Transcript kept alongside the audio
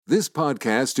This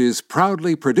podcast is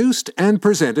proudly produced and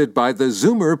presented by the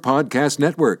Zoomer Podcast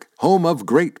Network, home of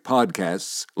great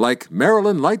podcasts like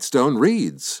Marilyn Lightstone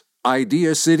Reads,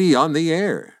 Idea City on the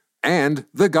Air, and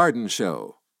The Garden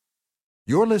Show.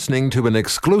 You're listening to an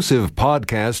exclusive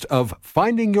podcast of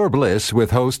Finding Your Bliss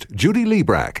with host Judy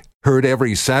Liebrack, heard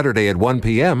every Saturday at 1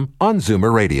 p.m. on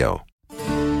Zoomer Radio.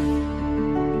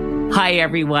 Hi,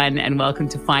 everyone, and welcome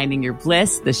to Finding Your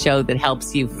Bliss, the show that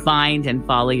helps you find and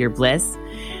follow your bliss.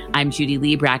 I'm Judy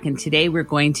Liebrack, and today we're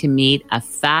going to meet a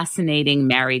fascinating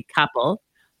married couple,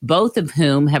 both of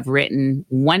whom have written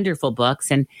wonderful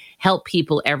books and help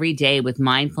people every day with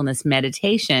mindfulness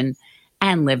meditation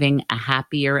and living a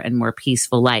happier and more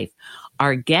peaceful life.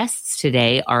 Our guests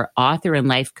today are author and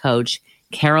life coach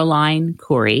Caroline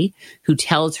Khoury, who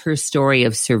tells her story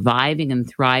of surviving and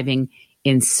thriving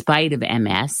in spite of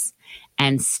MS,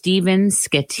 and Stephen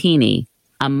Schettini,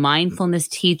 a mindfulness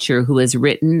teacher who has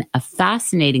written a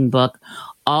fascinating book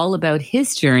all about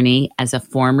his journey as a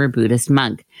former Buddhist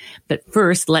monk. But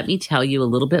first, let me tell you a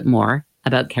little bit more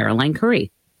about Caroline Khoury.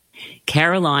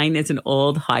 Caroline is an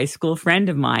old high school friend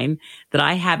of mine that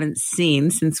I haven't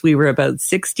seen since we were about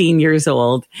 16 years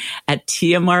old at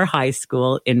TMR High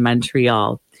School in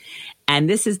Montreal. And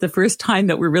this is the first time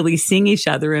that we're really seeing each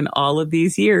other in all of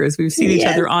these years. We've seen each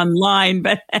other online,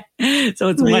 but so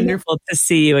it's wonderful to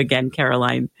see you again,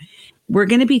 Caroline. We're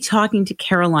going to be talking to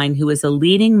Caroline, who is a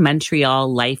leading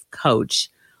Montreal life coach,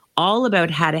 all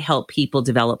about how to help people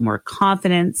develop more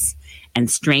confidence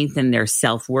and strengthen their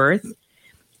self-worth.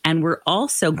 And we're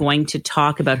also going to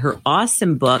talk about her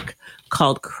awesome book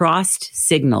called Crossed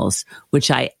Signals, which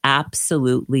I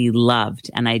absolutely loved,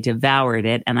 and I devoured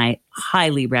it, and I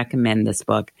highly recommend this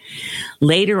book.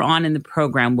 Later on in the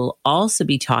program, we'll also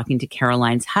be talking to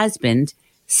Caroline's husband,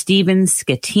 Stephen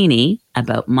Schettini,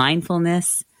 about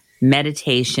mindfulness,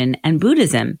 meditation, and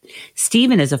Buddhism.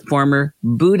 Stephen is a former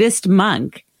Buddhist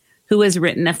monk who has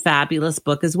written a fabulous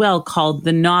book as well called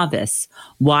The Novice,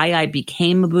 Why I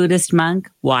Became a Buddhist Monk,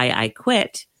 Why I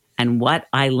Quit, and What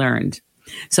I Learned.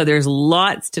 So there's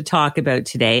lots to talk about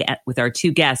today with our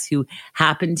two guests who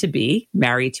happen to be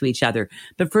married to each other.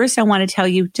 But first, I want to tell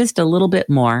you just a little bit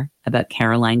more about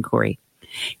Caroline Khoury.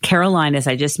 Caroline, as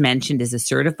I just mentioned, is a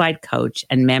certified coach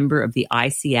and member of the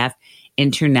ICF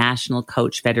International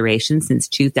Coach Federation since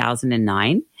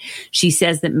 2009. She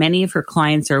says that many of her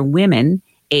clients are women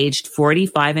aged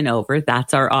 45 and over,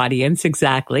 that's our audience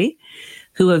exactly,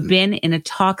 who have been in a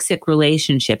toxic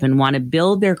relationship and want to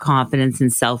build their confidence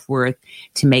and self-worth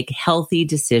to make healthy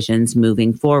decisions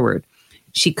moving forward.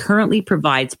 She currently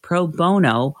provides pro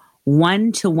bono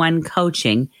one-to-one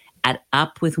coaching at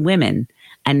Up With Women,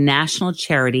 a national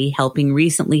charity helping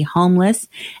recently homeless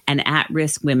and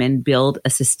at-risk women build a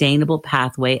sustainable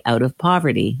pathway out of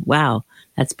poverty. Wow,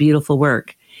 that's beautiful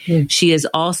work. She is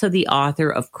also the author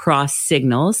of Crossed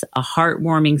Signals, a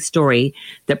heartwarming story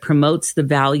that promotes the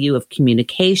value of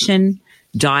communication,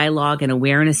 dialogue, and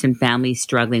awareness in families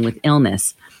struggling with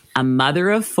illness. A mother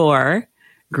of 4,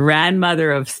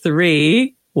 grandmother of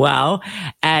 3, wow,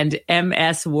 and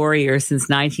MS warrior since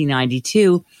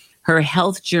 1992, her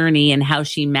health journey and how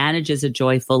she manages a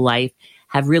joyful life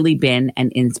have really been an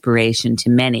inspiration to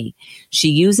many. She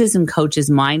uses and coaches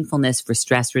mindfulness for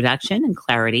stress reduction and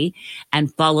clarity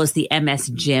and follows the MS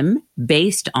Gym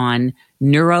based on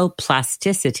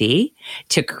neuroplasticity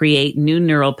to create new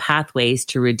neural pathways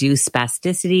to reduce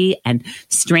spasticity and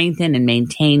strengthen and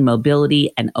maintain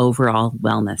mobility and overall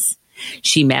wellness.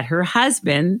 She met her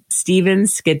husband, Stephen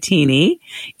Schettini,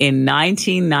 in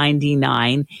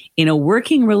 1999 in a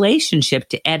working relationship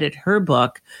to edit her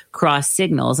book, Crossed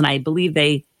Signals. And I believe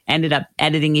they ended up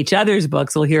editing each other's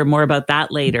books. We'll hear more about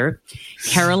that later.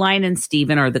 Caroline and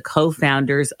Stephen are the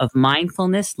co-founders of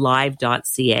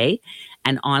mindfulnesslive.ca,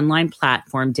 an online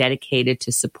platform dedicated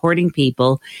to supporting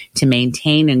people to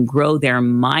maintain and grow their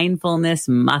mindfulness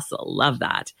muscle. Love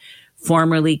that.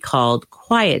 Formerly called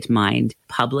Quiet Mind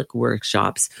Public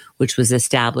Workshops, which was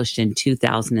established in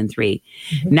 2003.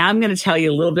 Now I'm going to tell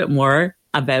you a little bit more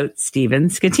about Stephen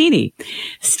Schettini.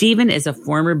 Stephen is a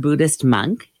former Buddhist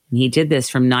monk, and he did this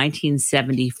from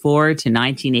 1974 to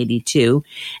 1982,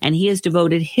 and he has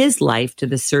devoted his life to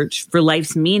the search for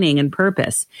life's meaning and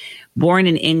purpose. Born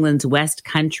in England's West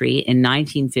Country in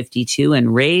 1952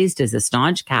 and raised as a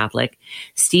staunch Catholic,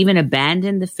 Stephen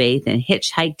abandoned the faith and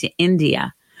hitchhiked to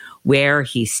India, where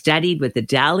he studied with the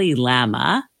Dalai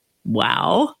Lama,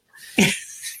 wow,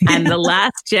 and the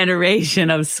last generation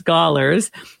of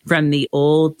scholars from the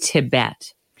old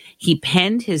Tibet. He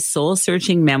penned his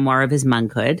soul-searching memoir of his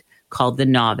monkhood called The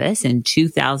Novice in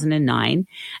 2009,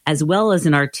 as well as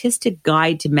an artistic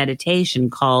guide to meditation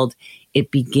called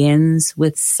It Begins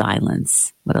with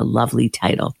Silence. What a lovely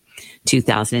title.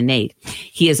 2008.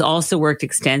 He has also worked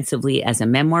extensively as a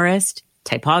memoirist,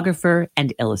 typographer,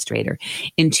 and illustrator.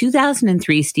 In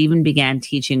 2003, Stephen began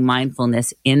teaching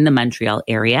mindfulness in the Montreal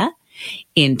area.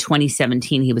 In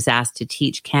 2017, he was asked to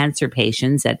teach cancer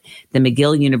patients at the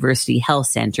McGill University Health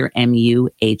Centre,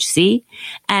 MUHC,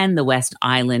 and the West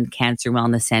Island Cancer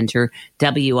Wellness Centre,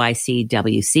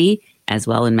 WICWC, as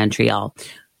well in Montreal.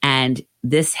 And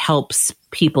this helps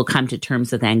people come to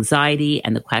terms with anxiety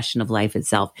and the question of life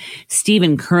itself.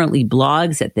 Stephen currently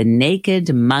blogs at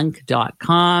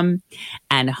thenakedmonk.com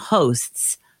and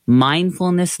hosts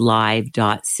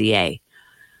mindfulnesslive.ca.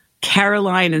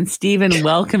 Caroline and Stephen,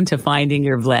 welcome to Finding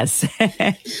Your Bliss.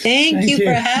 Thank you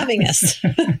for having us.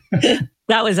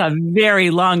 That was a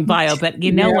very long bio, but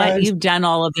you know what? You've done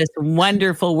all of this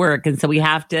wonderful work. And so we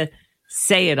have to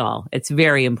say it all. It's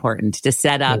very important to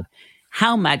set up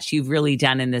how much you've really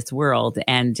done in this world.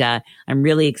 And I'm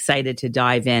really excited to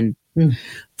dive in.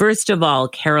 First of all,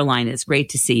 Caroline, it's great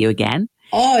to see you again.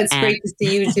 Oh, it's great to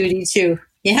see you, Judy, too.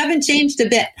 You haven't changed a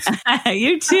bit.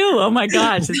 You too. Oh my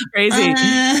gosh, it's crazy.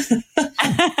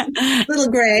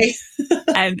 Little gray.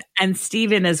 and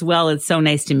Stephen as well. It's so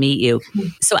nice to meet you.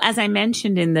 So as I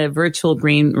mentioned in the virtual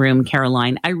green room,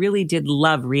 Caroline, I really did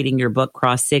love reading your book,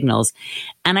 Cross Signals.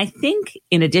 And I think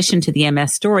in addition to the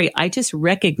MS story, I just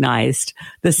recognized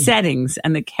the settings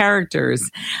and the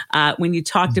characters when you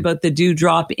talked about the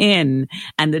Dewdrop Inn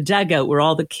and the dugout where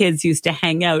all the kids used to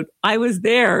hang out. I was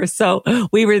there. So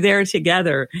we were there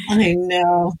together. I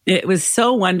know. It was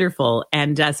so wonderful.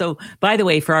 And so, by the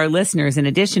way, for our listeners, in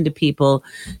addition to people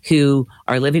who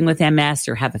are living with MS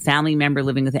or have a family member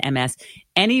living with MS,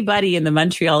 anybody in the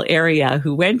Montreal area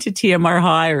who went to TMR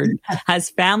High or has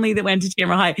family that went to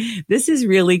TMR High, this is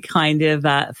really kind of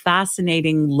a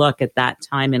fascinating look at that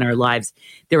time in our lives.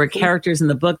 There were characters in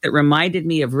the book that reminded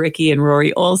me of Ricky and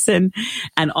Rory Olsen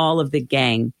and all of the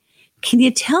gang. Can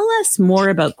you tell us more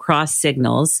about Cross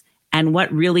Signals and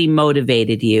what really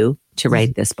motivated you to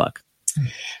write this book?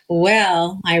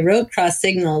 Well, I wrote Cross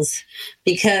Signals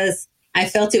because I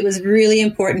felt it was really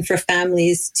important for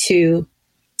families to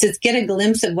get a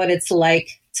glimpse of what it's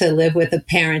like to live with a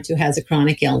parent who has a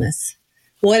chronic illness,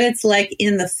 what it's like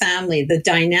in the family, the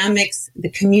dynamics, the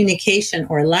communication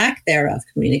or lack thereof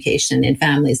communication in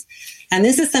families. And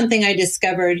this is something I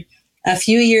discovered a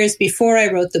few years before I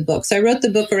wrote the book. So I wrote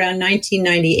the book around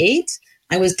 1998.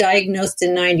 I was diagnosed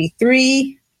in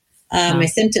 93. My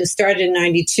symptoms started in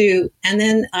 92. And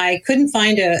then I couldn't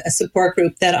find a support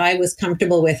group that I was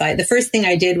comfortable with. The first thing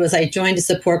I did was I joined a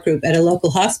support group at a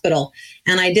local hospital.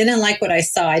 And I didn't like what I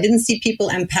saw. I didn't see people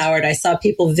empowered. I saw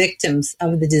people victims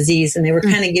of the disease. And they were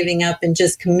kind of giving up and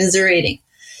just commiserating.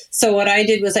 So what I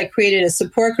did was I created a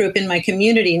support group in my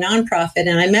community, nonprofit.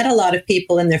 And I met a lot of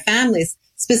people and their families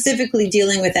specifically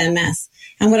dealing with MS.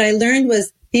 And what I learned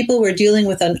was people were dealing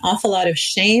with an awful lot of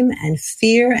shame and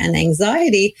fear and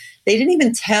anxiety. They didn't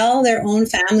even tell their own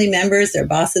family members, their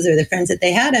bosses, or their friends that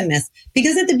they had MS.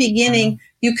 Because at the beginning,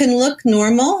 you can look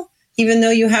normal, even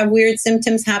though you have weird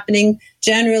symptoms happening.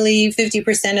 Generally,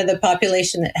 50% of the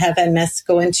population that have MS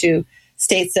go into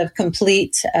states of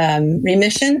complete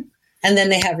remission, and then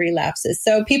they have relapses.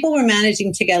 So people were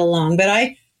managing to get along. But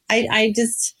I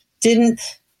just didn't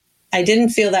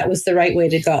feel that was the right way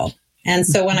to go. And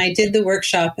so when I did the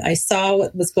workshop, I saw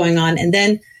what was going on. And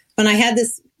then when I had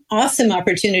this awesome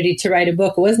opportunity to write a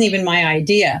book, it wasn't even my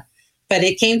idea, but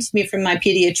it came to me from my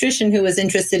pediatrician who was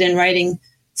interested in writing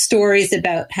stories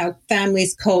about how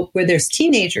families cope where there's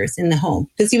teenagers in the home,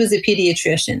 because he was a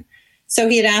pediatrician. So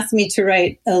he had asked me to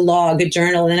write a log, a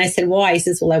journal. And I said, why? He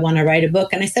says, well, I want to write a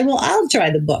book. And I said, well, I'll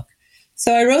try the book.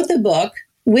 So I wrote the book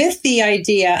with the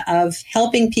idea of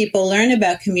helping people learn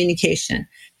about communication,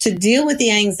 to deal with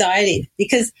the anxiety,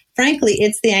 because frankly,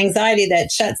 it's the anxiety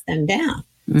that shuts them down.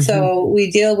 Mm-hmm. So we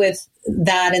deal with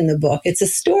that in the book. It's a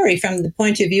story from the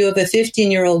point of view of a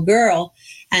 15-year-old girl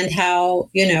and how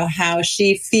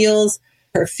she feels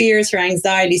her fears, her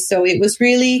anxiety. So it was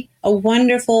really a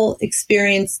wonderful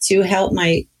experience to help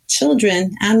my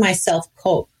children and myself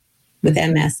cope with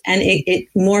MS. And it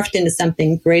morphed into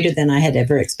something greater than I had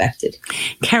ever expected.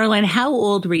 Caroline, how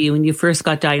old were you when you first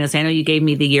got diagnosed? I know you gave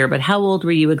me the year, but how old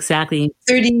were you exactly?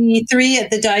 33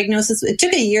 at the diagnosis. It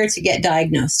took a year to get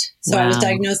diagnosed. So wow. I was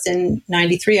diagnosed in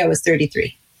 93. I was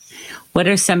 33. What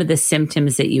are some of the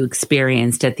symptoms that you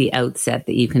experienced at the outset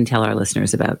that you can tell our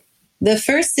listeners about? The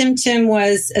first symptom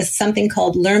was something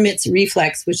called Lermit's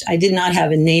reflex, which I did not have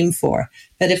a name for.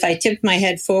 But if I tipped my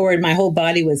head forward, my whole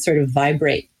body would sort of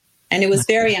vibrate. And it was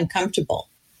very uncomfortable.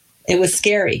 It was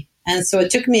scary. And so it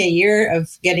took me a year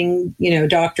of getting,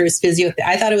 doctors, physio.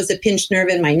 I thought it was a pinched nerve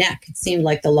in my neck. It seemed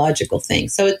like the logical thing.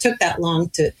 So it took that long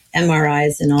to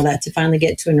MRIs and all that to finally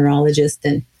get to a neurologist.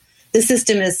 And the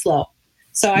system is slow.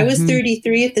 So I was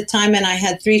 33 at the time and I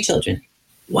had 3 children.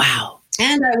 Wow.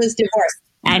 And I was divorced.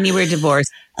 And you were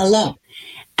divorced. Alone.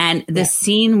 And the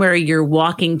scene where you're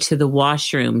walking to the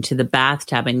washroom, to the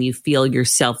bathtub, and you feel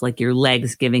yourself like your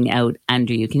legs giving out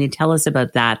under you. Can you tell us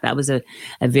about that? That was a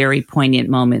very poignant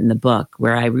moment in the book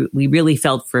where we really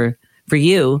felt for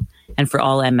you and for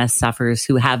all MS sufferers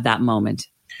who have that moment.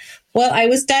 Well, I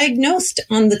was diagnosed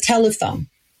on the telephone.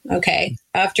 Okay.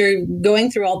 After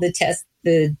going through all the tests,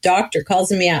 the doctor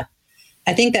calls me up.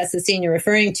 I think that's the scene you're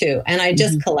referring to. And I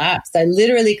just collapsed. I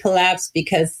literally collapsed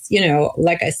because,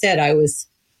 like I said, I was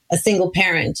a single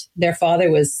parent. Their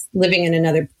father was living in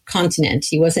another continent.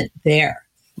 He wasn't there.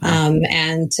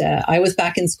 And I was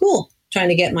back in school trying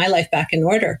to get my life back in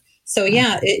order. So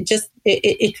yeah,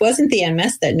 it wasn't the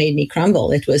MS that made me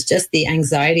crumble. It was just the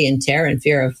anxiety and terror and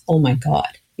fear of, oh my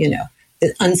God, the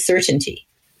uncertainty.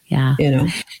 Yeah.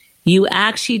 You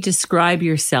actually describe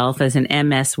yourself as an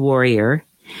MS warrior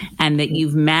and that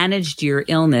you've managed your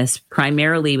illness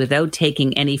primarily without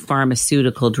taking any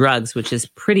pharmaceutical drugs, which is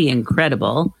pretty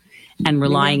incredible, and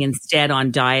relying instead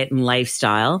on diet and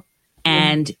lifestyle.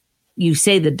 And you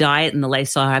say the diet and the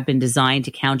lifestyle have been designed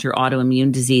to counter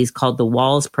autoimmune disease called the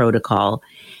Wahls Protocol.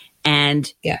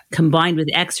 And combined with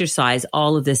exercise,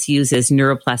 all of this uses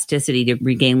neuroplasticity to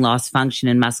regain lost function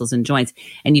in muscles and joints.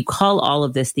 And you call all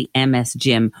of this the MS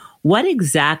Gym. What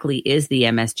exactly is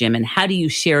the MS Gym, and how do you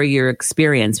share your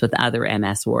experience with other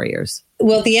MS warriors?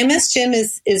 Well, the MS Gym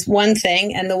is one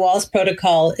thing, and the Wahls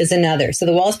Protocol is another. So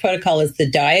the Wahls Protocol is the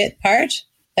diet part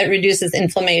that reduces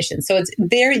inflammation. So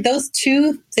those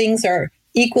two things are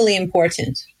equally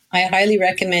important. I highly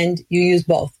recommend you use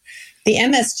both. The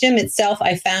MS Gym itself,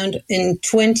 I found in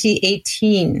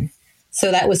 2018.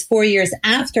 So that was 4 years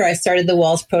after I started the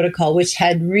Wahls Protocol, which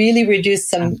had really reduced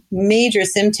some major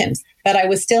symptoms, but I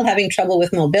was still having trouble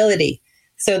with mobility.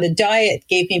 So the diet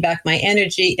gave me back my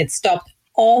energy. It stopped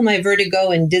all my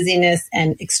vertigo and dizziness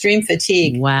and extreme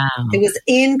fatigue. Wow. It was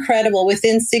incredible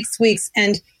within 6 weeks.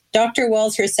 And Dr.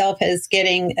 Wahls herself is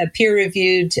getting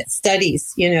peer-reviewed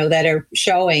studies, that are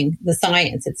showing the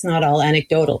science. It's not all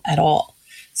anecdotal at all.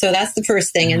 So that's the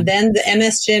first thing. And then the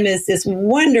MS Gym is this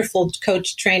wonderful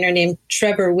coach trainer named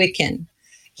Trevor Wicken.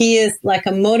 He is like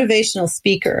a motivational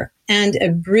speaker and a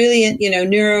brilliant,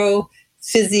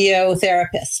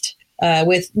 neurophysiotherapist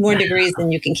with more degrees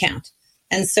than you can count.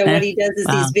 And so what he does is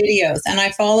these videos, and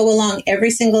I follow along every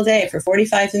single day for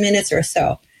 45 minutes or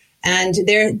so. And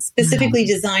they're specifically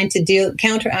designed to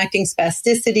counteracting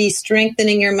spasticity,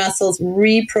 strengthening your muscles,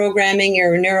 reprogramming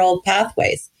your neural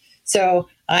pathways. So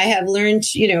I have learned,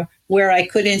 where I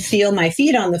couldn't feel my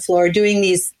feet on the floor, doing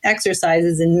these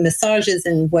exercises and massages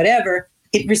and whatever,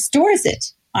 it restores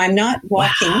it. I'm not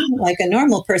walking like a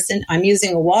normal person. I'm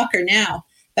using a walker now,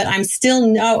 but I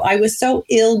was so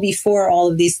ill before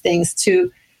all of these things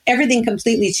everything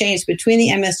completely changed between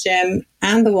the MS Gym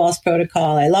and the Wahls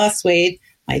Protocol. I lost weight.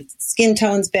 My skin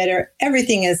tone's better.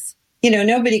 Everything is,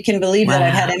 nobody can believe that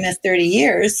I've had MS 30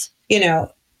 years,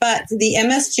 But the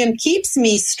MS Gym keeps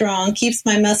me strong, keeps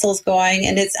my muscles going.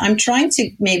 And I'm trying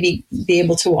to maybe be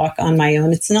able to walk on my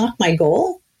own. It's not my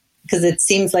goal because it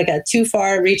seems like a too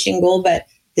far reaching goal, but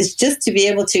it's just to be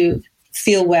able to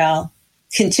feel well,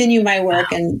 continue my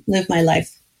work and live my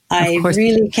life. I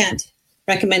really can't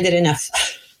recommend it enough.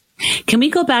 Can we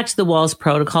go back to the Wahls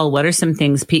Protocol? What are some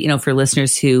things, for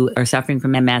listeners who are suffering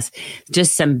from MS,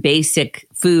 just some basic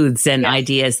foods and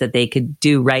ideas that they could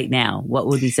do right now? What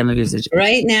would be some of your suggestions?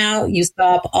 Right now, you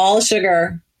stop all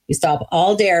sugar, you stop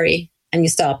all dairy, and you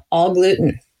stop all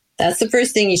gluten. That's the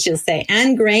first thing you should say.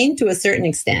 And grain to a certain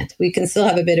extent. We can still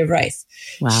have a bit of rice.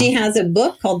 Wow. She has a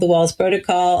book called The Wahls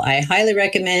Protocol. I highly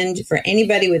recommend for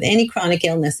anybody with any chronic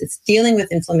illness. It's dealing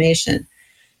with inflammation.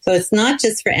 So it's not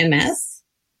just for MS.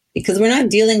 Because we're not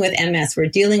dealing with MS, we're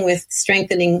dealing with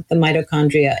strengthening the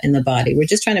mitochondria in the body. We're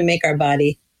just trying to make our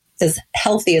body as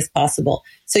healthy as possible.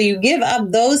 So you give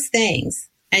up those things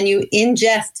and you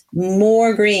ingest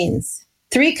more greens.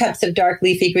 3 cups of dark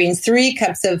leafy greens, 3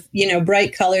 cups of,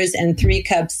 bright colors, and 3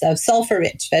 cups of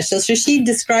sulfur-rich vegetables. So she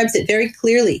describes it very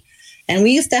clearly. And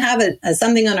we used to have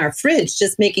something on our fridge,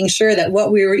 just making sure that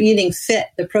what we were eating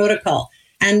fit the protocol.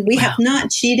 And we have not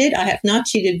cheated. I have not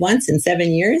cheated once in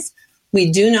 7 years. We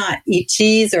do not eat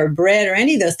cheese or bread or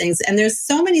any of those things. And there's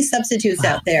so many substitutes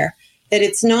out there that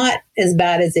it's not as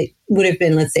bad as it would have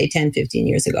been, let's say, 10, 15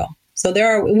 years ago. So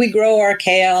we grow our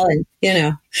kale and,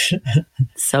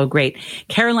 So great.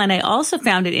 Caroline, I also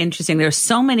found it interesting. There's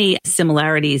so many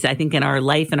similarities, I think, in our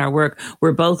life and our work.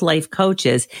 We're both life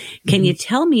coaches. Can you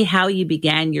tell me how you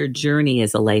began your journey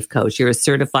as a life coach? You're a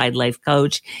certified life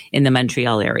coach in the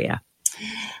Montreal area.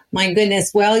 My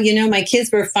goodness. Well, my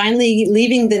kids were finally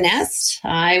leaving the nest.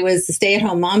 I was a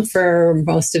stay-at-home mom for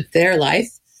most of their life.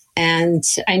 And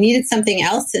I needed something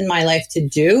else in my life to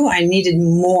do. I needed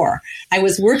more. I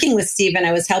was working with Stephen.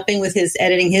 I was helping with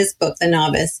editing his book, The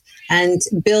Novice, and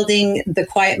building the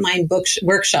Quiet Mind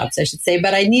workshops, I should say.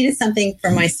 But I needed something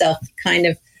for myself, kind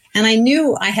of. And I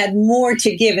knew I had more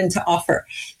to give and to offer.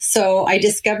 So I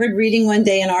discovered reading one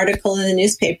day an article in the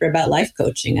newspaper about life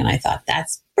coaching. And I thought,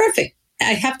 that's perfect.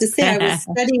 I have to say, I was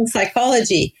studying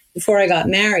psychology before I got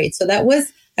married. So I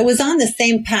was on the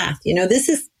same path. This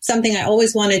is something I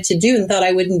always wanted to do and thought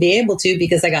I wouldn't be able to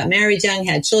because I got married young,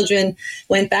 had children,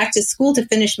 went back to school to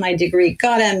finish my degree,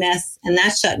 got MS, and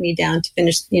that shut me down to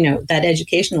finish, that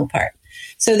educational part.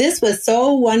 So this was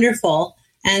so wonderful.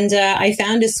 And I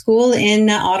found a school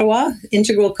in Ottawa,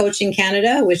 Integral Coaching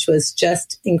Canada, which was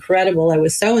just incredible. I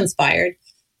was so inspired.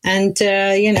 And,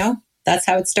 that's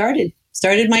how it started.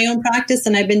 Started my own practice,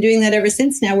 and I've been doing that ever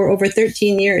since. Now we're over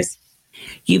 13 years.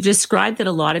 You've described that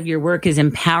a lot of your work is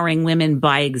empowering women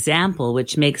by example,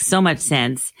 which makes so much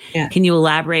sense. Yeah. Can you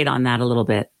elaborate on that a little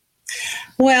bit?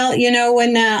 Well,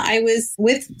 when I was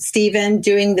with Stephen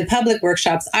doing the public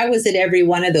workshops, I was at every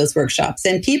one of those workshops,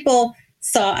 and people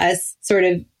saw us sort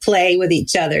of play with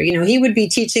each other. He would be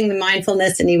teaching the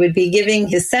mindfulness and he would be giving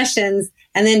his sessions.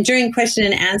 And then during question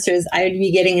and answers, I would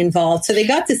be getting involved. So they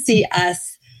got to see us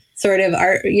sort of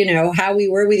how we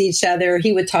were with each other.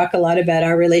 He would talk a lot about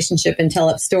our relationship and tell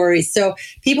up stories. So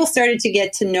people started to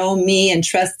get to know me and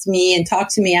trust me and talk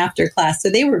to me after class.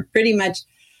 So they were pretty much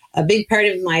a big part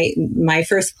of my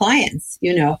first clients,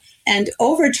 And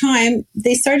over time,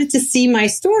 they started to see my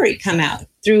story come out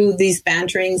through these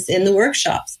banterings in the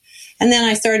workshops. And then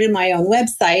I started my own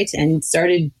website and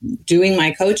started doing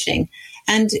my coaching.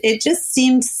 And it just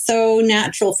seemed so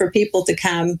natural for people to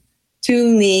come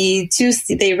to me to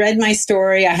see. They read my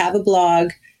story. I have a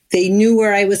blog. They knew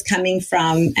where I was coming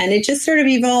from. And it just sort of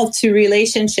evolved to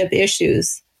relationship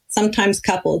issues, sometimes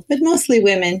coupled, but mostly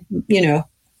women,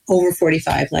 over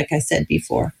 45, like I said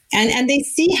before. And they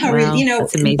see how,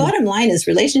 the bottom line is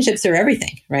relationships are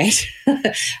everything, right?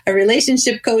 A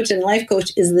relationship coach and life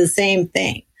coach is the same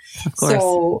thing. Of course.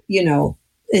 So,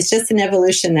 it's just an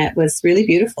evolution that was really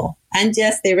beautiful. And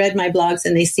yes, they read my blogs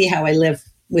and they see how I live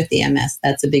with the MS.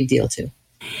 That's a big deal too.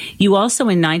 You also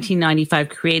in 1995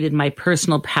 created My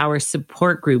Personal Power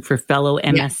Support Group for fellow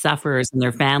MS sufferers and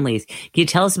their families. Can you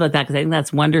tell us about that? Because I think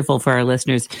that's wonderful for our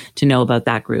listeners to know about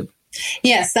that group.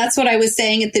 Yes, that's what I was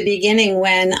saying at the beginning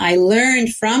when I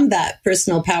learned from that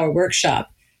personal power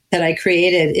workshop that I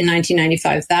created in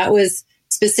 1995. That was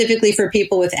specifically for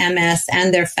people with MS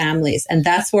and their families. And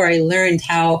that's where I learned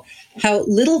how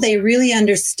little they really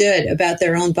understood about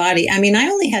their own body. I mean, I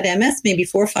only had MS maybe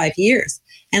 4 or 5 years,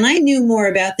 and I knew more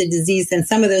about the disease than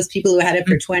some of those people who had it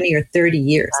for 20 or 30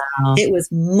 years. Wow. It was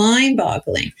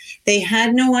mind-boggling. They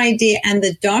had no idea. And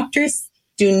the doctors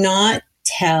do not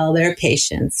tell their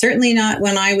patients, certainly not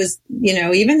when I was,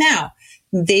 even now,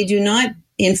 they do not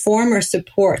inform or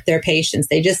support their patients.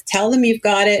 They just tell them you've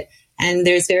got it, and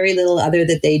there's very little other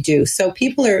that they do. So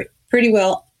people are pretty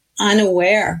well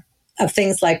unaware of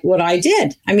things like what I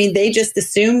did. I mean, they just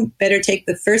assume better take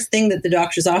the first thing that the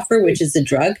doctors offer, which is a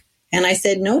drug. And I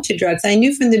said no to drugs. I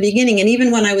knew from the beginning. And even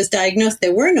when I was diagnosed,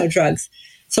 there were no drugs.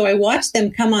 So I watched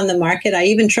them come on the market. I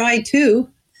even tried to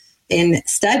in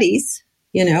studies,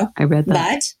 I read that.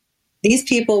 But these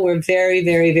people were very,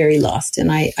 very, very lost.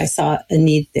 And I saw a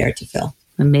need there to fill.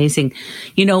 Amazing.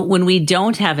 When we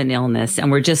don't have an illness and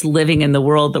we're just living in the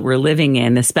world that we're living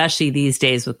in, especially these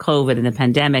days with COVID and the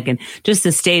pandemic and just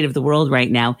the state of the world right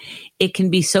now, it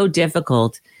can be so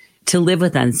difficult to live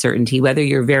with uncertainty, whether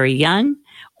you're very young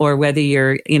or whether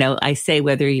you're,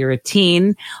 whether you're a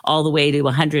teen all the way to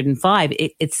 105,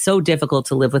 it's so difficult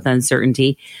to live with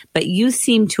uncertainty. But you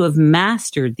seem to have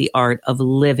mastered the art of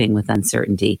living with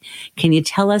uncertainty. Can you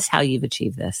tell us how you've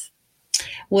achieved this?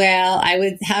 Well, I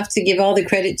would have to give all the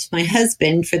credit to my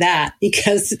husband for that,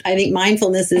 because I think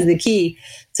mindfulness is the key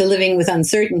to living with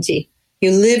uncertainty. You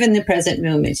live in the present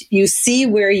moment. You see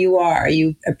where you are.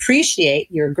 You appreciate,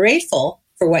 you're grateful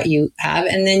for what you have.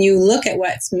 And then you look at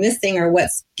what's missing or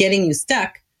what's getting you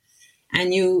stuck,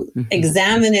 and you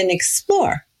examine and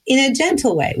explore in a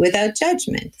gentle way without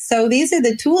judgment. So these are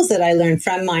the tools that I learned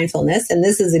from mindfulness. And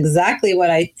this is exactly what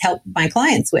I help my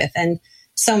clients with. And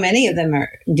so many of them are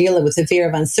dealing with the fear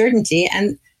of uncertainty.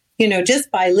 And, just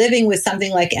by living with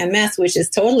something like MS, which is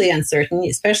totally uncertain,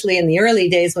 especially in the early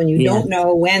days when you don't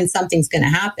know when something's going to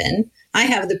happen. I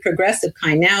have the progressive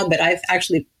kind now, but I've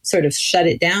actually sort of shut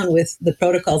it down with the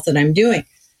protocols that I'm doing.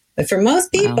 But for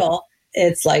most people,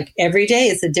 it's like every day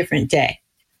is a different day.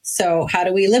 So how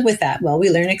do we live with that? Well, we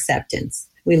learn acceptance.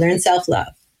 We learn self-love.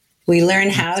 We learn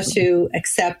how to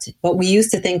accept what we used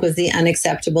to think was the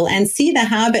unacceptable and see the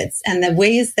habits and the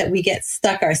ways that we get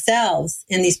stuck ourselves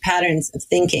in these patterns of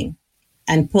thinking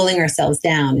and pulling ourselves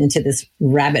down into this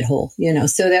rabbit hole,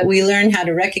 so that we learn how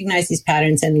to recognize these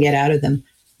patterns and get out of them.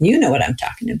 You know what I'm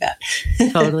talking about.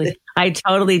 Totally. I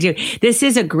totally do. This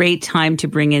is a great time to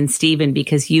bring in Stephen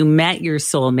because you met your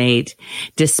soulmate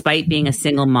despite being a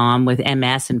single mom with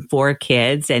MS and 4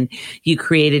 kids, and you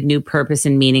created new purpose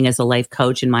and meaning as a life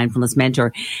coach and mindfulness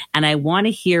mentor. And I want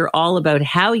to hear all about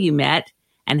how you met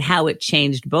and how it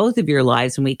changed both of your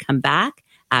lives when we come back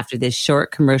after this short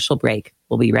commercial break.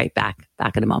 We'll be right back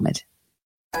in a moment.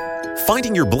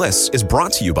 Finding Your Bliss is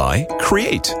brought to you by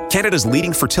Create, Canada's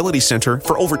leading fertility centre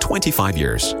for over 25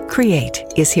 years. Create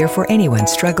is here for anyone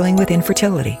struggling with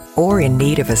infertility or in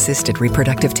need of assisted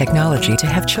reproductive technology to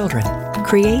have children.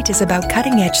 Create is about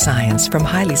cutting-edge science from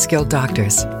highly skilled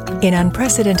doctors. In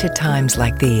unprecedented times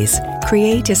like these,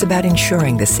 Create is about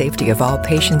ensuring the safety of all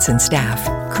patients and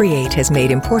staff. Create has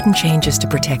made important changes to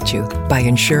protect you by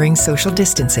ensuring social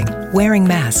distancing, wearing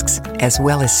masks, as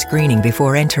well as screening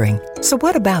before entering. So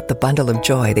what about the bundle of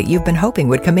joy that you've been hoping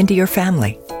would come into your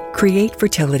family? Create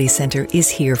Fertility Center is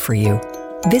here for you.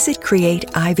 Visit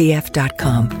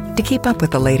createivf.com to keep up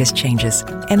with the latest changes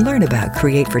and learn about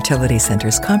Create Fertility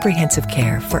Center's comprehensive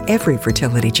care for every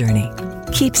fertility journey.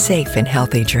 Keep safe and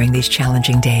healthy during these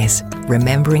challenging days,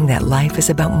 remembering that life is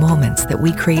about moments that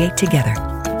we create together.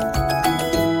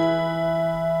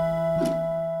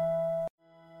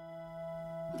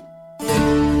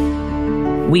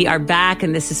 We are back,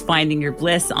 and this is Finding Your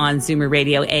Bliss on Zoomer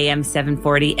Radio, AM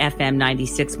 740, FM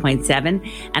 96.7.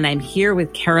 And I'm here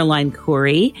with Caroline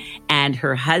Khoury and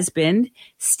her husband,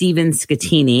 Stephen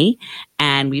Scatini.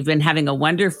 And we've been having a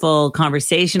wonderful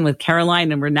conversation with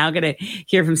Caroline, and we're now going to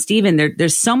hear from Stephen.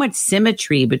 There's so much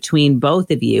symmetry between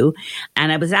both of you.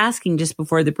 And I was asking just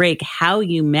before the break how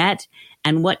you met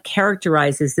and what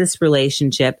characterizes this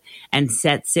relationship and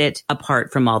sets it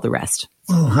apart from all the rest.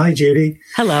 Oh, hi, Judy.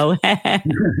 Hello.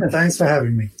 Thanks for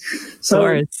having me.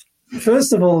 So,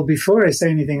 first of all, before I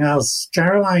say anything else,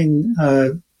 Caroline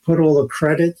put all the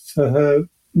credit for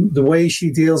the way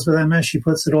she deals with MS. She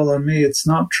puts it all on me. It's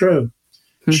not true.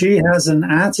 She has an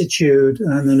attitude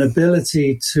and an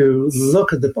ability to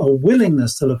look at a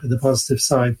willingness to look at the positive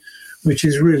side, which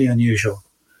is really unusual.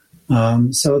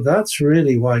 So that's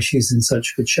really why she's in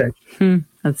such good shape.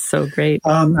 That's so great.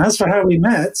 As for how we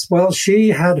met, well, she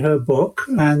had her book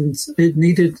and it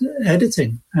needed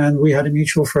editing. And we had a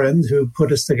mutual friend who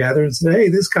put us together and said, hey,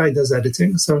 this guy does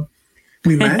editing. So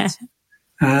we met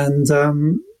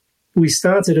and we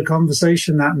started a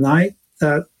conversation that night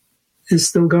that is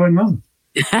still going on.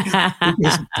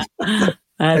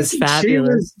 That's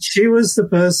fabulous. She was the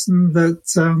person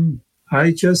that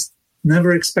I just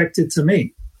never expected to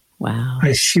meet. Wow.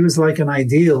 She was like an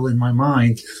ideal in my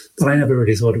mind, but I never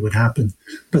really thought it would happen.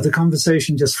 But the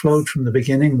conversation just flowed from the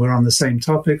beginning. We're on the same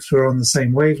topics. We're on the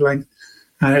same wavelength.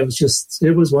 And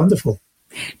it was wonderful.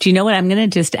 Do you know what I'm going to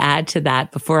just add to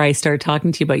that before I start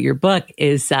talking to you about your book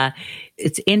is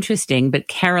it's interesting, but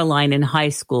Caroline in high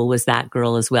school was that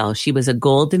girl as well. She was a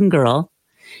golden girl.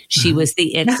 She was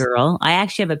the it girl. I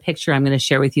actually have a picture I'm going to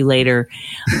share with you later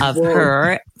of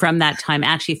her from that time,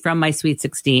 actually from my Sweet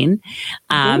 16.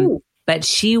 But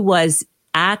she was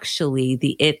actually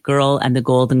the it girl and the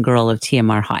golden girl of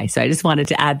TMR High. So I just wanted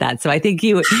to add that. So I think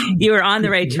you were on the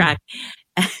right track.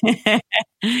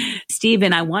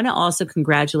 Stephen, I want to also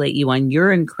congratulate you on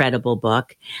your incredible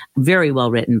book. Very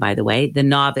well written, by the way. The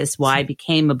Novice, Why I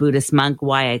Became a Buddhist Monk,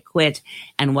 Why I Quit,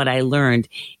 and What I Learned.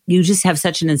 You just have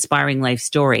such an inspiring life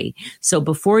story. So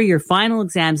before your final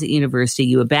exams at university,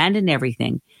 you abandoned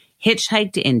everything,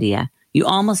 hitchhiked to India. You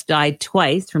almost died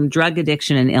twice from drug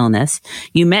addiction and illness.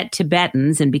 You met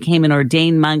Tibetans and became an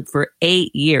ordained monk for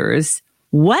 8 years.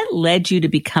 What led you to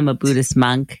become a Buddhist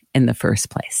monk in the first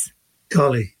place?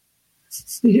 Golly,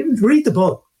 read the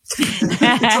book.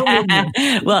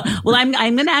 well, I'm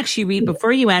going to actually read,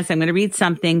 before you answer, I'm going to read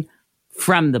something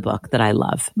from the book that I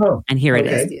love. And here it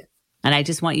is. And I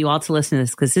just want you all to listen to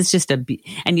this because it's just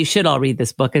and you should all read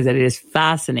this book because it is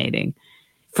fascinating.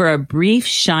 For a brief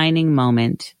shining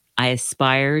moment, I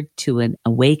aspired to an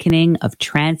awakening of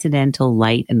transcendental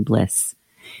light and bliss.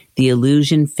 The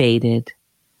illusion faded.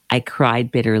 I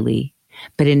cried bitterly.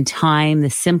 But in time,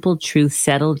 the simple truth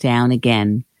settled down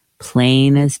again,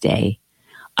 plain as day.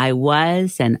 I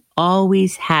was and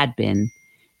always had been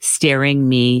staring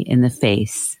me in the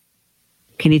face.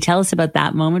 Can you tell us about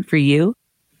that moment for you?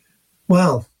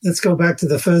 Well, let's go back to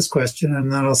the first question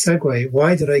and then I'll segue.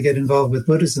 Why did I get involved with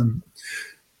Buddhism?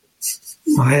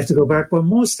 I have to go back one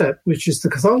more step, which is to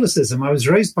Catholicism. I was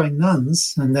raised by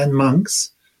nuns and then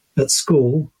monks at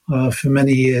school for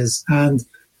many years. And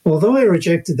although I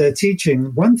rejected their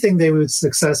teaching, one thing they were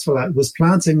successful at was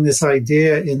planting this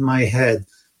idea in my head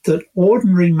that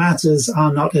ordinary matters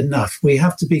are not enough. We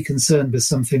have to be concerned with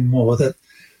something more, that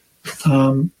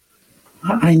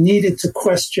I needed to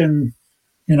question,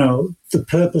 the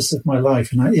purpose of my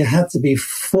life. And it had to be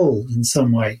full in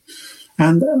some way.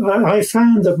 And I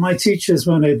found that my teachers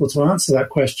weren't able to answer that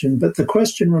question, but the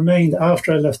question remained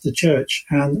after I left the church.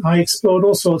 And I explored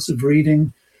all sorts of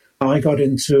reading. I got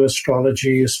into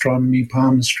astrology, astronomy,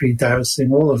 palmistry,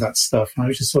 dowsing, all of that stuff. I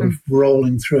was just sort of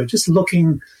rolling through it, just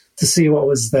looking to see what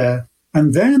was there.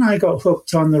 And then I got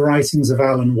hooked on the writings of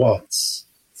Alan Watts,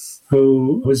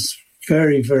 who was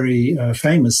very, very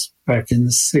famous back in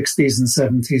the 60s and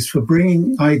 70s for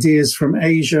bringing ideas from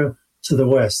Asia to the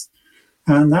West.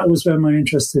 And that was where my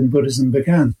interest in Buddhism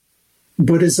began.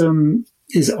 Buddhism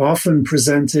is often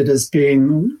presented as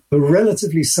being a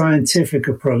relatively scientific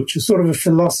approach, a sort of a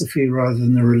philosophy rather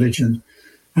than a religion.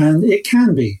 And it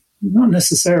can be, not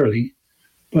necessarily,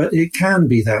 but it can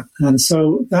be that. And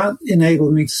so that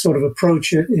enabled me to sort of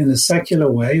approach it in a secular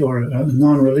way or a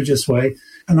non-religious way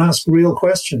and ask real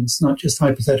questions, not just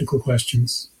hypothetical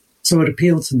questions. So it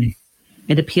appealed to me.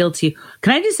 It appealed to you.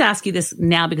 Can I just ask you this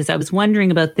now, because I was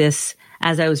wondering about this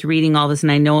as I was reading all this,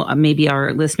 and I know maybe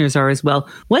our listeners are as well.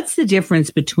 What's the difference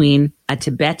between a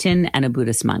Tibetan and a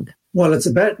Buddhist monk? Well, a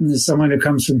Tibetan is someone who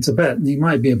comes from Tibet, and he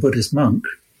might be a Buddhist monk,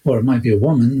 or it might be a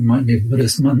woman, it might be a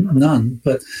Buddhist nun,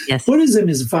 but yes. Buddhism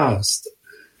is vast.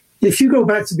 If you go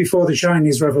back to before the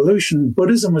Chinese Revolution,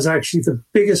 Buddhism was actually the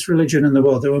biggest religion in the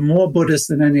world. There were more Buddhists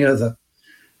than any other.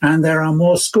 And there are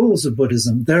more schools of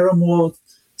Buddhism. There are more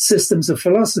systems of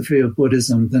philosophy of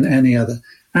Buddhism than any other.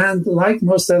 And like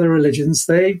most other religions,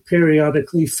 they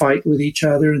periodically fight with each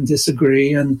other and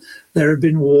disagree, and there have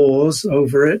been wars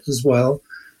over it as well.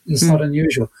 It's not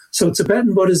unusual. So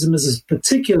Tibetan Buddhism is a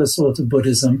particular sort of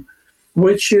Buddhism,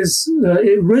 which is,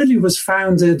 it really was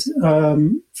founded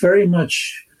very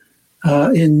much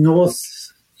in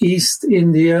northeast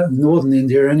India, northern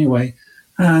India anyway,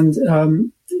 and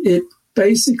it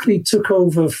basically took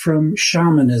over from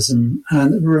shamanism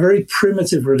and very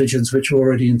primitive religions which were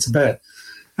already in Tibet.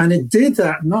 And it did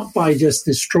that not by just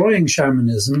destroying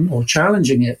shamanism or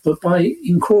challenging it, but by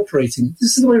incorporating it.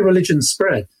 This is the way religions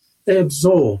spread. They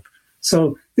absorb.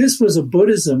 So this was a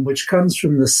Buddhism which comes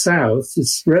from the south.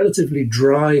 It's relatively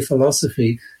dry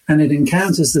philosophy, and it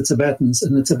encounters the Tibetans,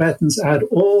 and the Tibetans add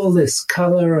all this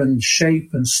color and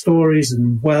shape and stories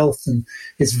and wealth, and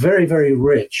it's very, very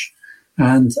rich.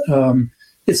 And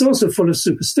it's also full of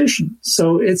superstition.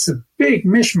 So it's a big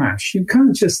mishmash. You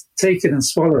can't just take it and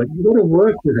swallow it. You've got to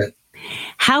work with it.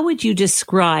 How would you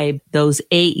describe those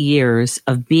 8 years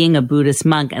of being a Buddhist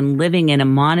monk and living in a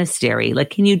monastery? Like,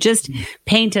 can you just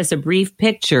paint us a brief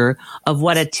picture of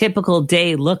what a typical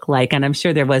day looked like? And I'm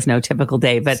sure there was no typical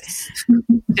day, but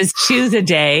just choose a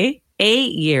day.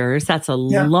 8 years, that's a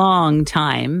long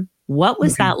time. What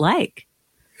was that like?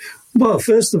 Well,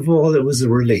 first of all, it was a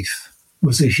relief. It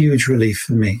was a huge relief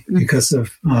for me because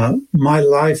of my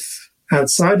life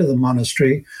outside of the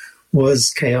monastery was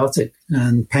chaotic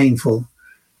and painful.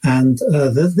 And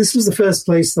this was the first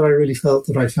place that I really felt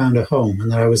that I found a home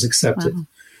and that I was accepted. Wow.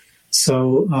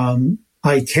 So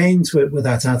I came to it with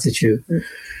that attitude.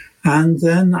 And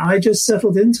then I just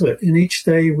settled into it. And each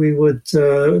day we would,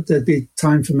 there'd be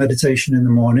time for meditation in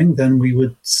the morning. Then we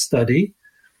would study.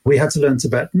 We had to learn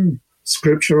Tibetan,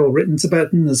 scriptural written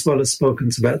Tibetan as well as spoken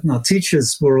Tibetan. Our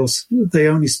teachers were also, they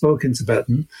only spoke in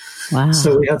Tibetan. Wow.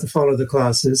 So we had to follow the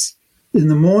classes. In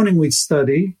the morning we'd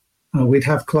study, we'd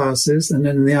have classes, and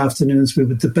then in the afternoons we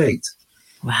would debate.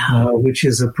 Wow. Which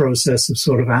is a process of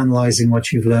sort of analyzing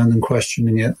what you've learned and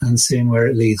questioning it and seeing where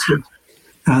it leads you.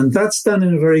 And that's done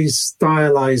in a very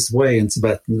stylized way in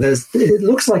Tibetan. It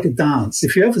looks like a dance.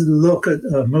 If you ever look at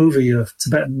a movie of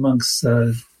Tibetan monks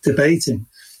debating,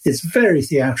 it's very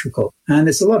theatrical and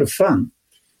it's a lot of fun.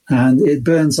 And it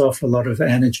burns off a lot of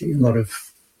energy, a lot of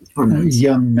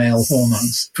young male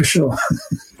hormones, for sure.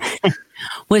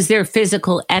 Was there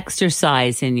physical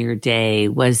exercise in your day?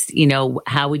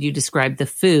 How would you describe the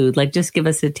food? Like, just give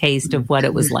us a taste of what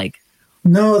it was like.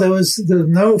 No, there was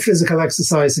no physical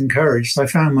exercise encouraged. I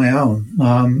found my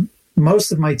own.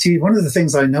 Most of my one of the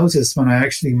things I noticed when I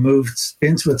actually moved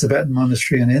into a Tibetan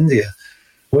monastery in India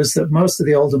was that most of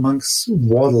the older monks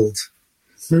waddled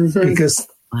because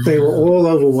they were all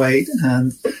overweight.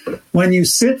 And when you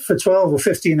sit for 12 or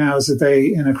 15 hours a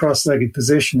day in a cross-legged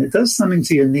position, it does something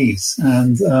to your knees.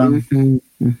 And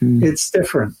it's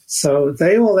different. So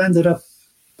they all ended up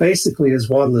basically as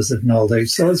waddlers at an old age.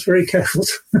 So I was very careful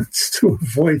to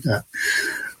avoid that.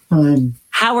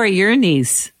 How are your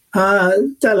knees?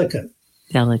 Delicate.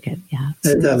 Delicate, yeah.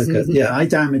 They're delicate. Yeah, I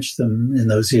damaged them in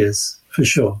those years, for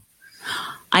sure.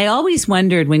 I always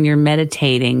wondered when you're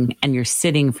meditating and you're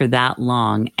sitting for that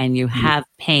long and you have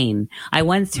pain. I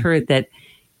once heard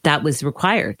that was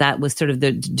required. That was sort of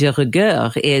the de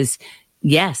rigueur is,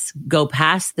 yes, go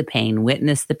past the pain,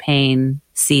 witness the pain,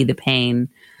 see the pain,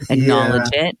 acknowledge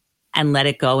it, and let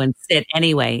it go and sit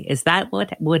anyway. Is that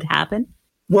what would happen?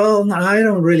 Well, no, I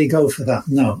don't really go for that.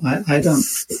 No, I don't.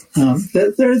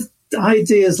 There's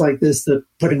ideas like this that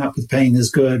putting up with pain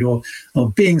is good, or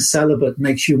being celibate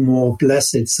makes you more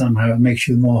blessed somehow. It makes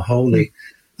you more holy.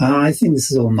 I think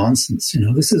this is all nonsense.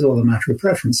 This is all a matter of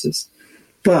preferences.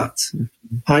 But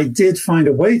I did find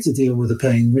a way to deal with the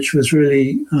pain, which was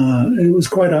really, it was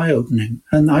quite eye-opening.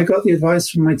 And I got the advice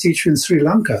from my teacher in Sri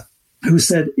Lanka, who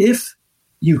said, if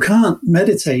you can't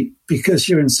meditate because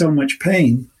you're in so much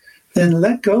pain, then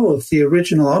let go of the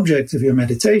original object of your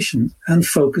meditation and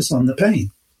focus on the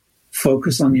pain.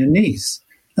 Focus on your knees.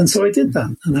 And so I did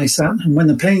that. And I sat, and when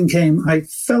the pain came, I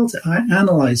felt it, I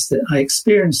analyzed it, I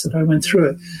experienced it, I went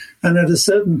through it. And at a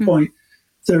certain point,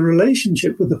 the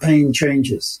relationship with the pain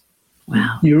changes.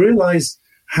 Wow. You realize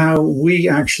how we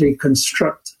actually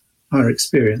construct our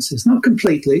experiences. Not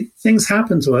completely. Things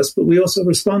happen to us, but we also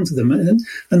respond to them.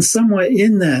 And somewhere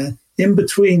in there, in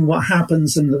between what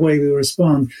happens and the way we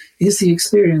respond, is the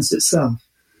experience itself.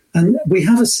 And we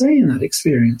have a say in that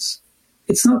experience.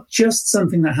 It's not just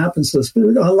something that happens to us,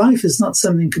 but our life is not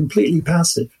something completely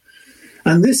passive.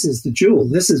 And this is the jewel.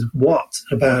 This is what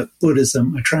about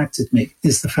Buddhism attracted me,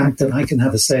 is the fact that I can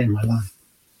have a say in my life.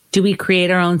 Do we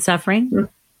create our own suffering?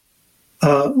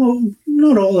 Well,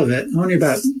 not all of it, only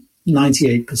about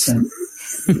 98%.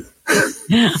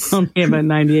 Only about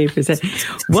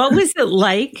 98%. What was it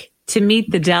like to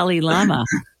meet the Dalai Lama?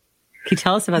 Can you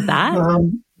tell us about that?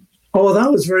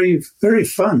 That was very, very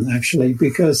fun, actually,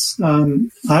 because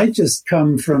I just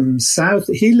come from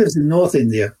he lives in North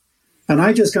India, and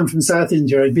I just come from South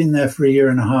India. I'd been there for 1.5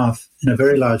 years in a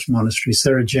very large monastery,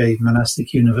 Sarajay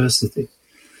Monastic University.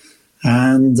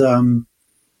 And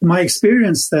my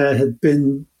experience there had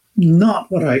been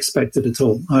not what I expected at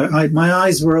all. My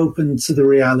eyes were open to the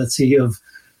reality of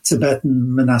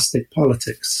Tibetan monastic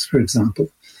politics, for example.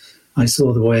 I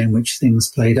saw the way in which things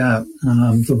played out,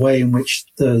 the way in which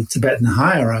the Tibetan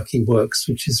hierarchy works,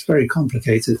 which is very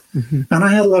complicated. And I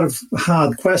had a lot of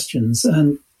hard questions,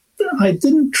 and I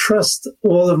didn't trust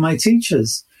all of my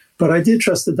teachers, but I did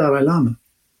trust the Dalai Lama,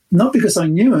 not because I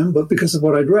knew him, but because of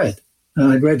what I'd read.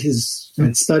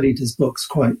 I'd studied his books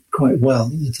quite well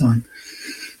at the time.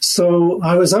 So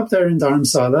I was up there in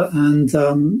Dharamsala,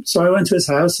 and so I went to his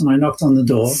house and I knocked on the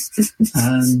door,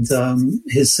 and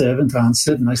his servant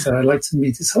answered, and I said, I'd like to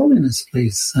meet His Holiness,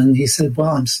 please. And he said, well,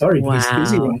 I'm sorry, but he's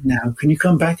busy right now. Can you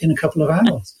come back in a couple of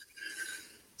hours?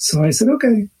 So I said,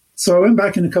 okay. So I went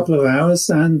back in a couple of hours,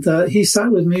 and he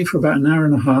sat with me for about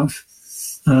 1.5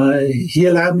 hours. He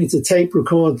allowed me to tape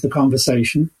record the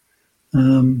conversation.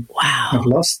 Wow. I've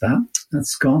lost that.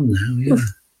 That's gone now, yeah.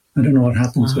 I don't know what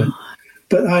happened to it.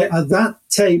 But that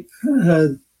tape,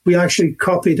 we actually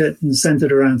copied it and sent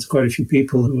it around to quite a few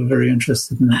people who were very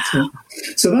interested in it. Wow.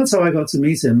 So that's how I got to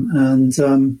meet him.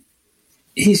 And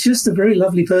he's just a very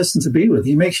lovely person to be with.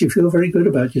 He makes you feel very good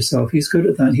about yourself. He's good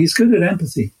at that. He's good at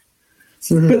empathy.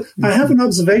 But I have an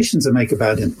observation to make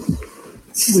about him,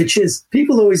 which is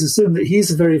people always assume that he's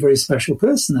a very, very special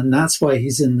person, and that's why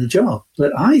he's in the job.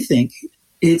 But I think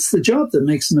it's the job that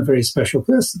makes him a very special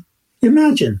person.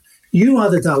 Imagine, you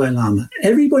are the Dalai Lama.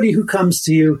 Everybody who comes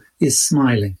to you is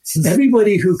smiling.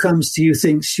 Everybody who comes to you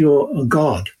thinks you're a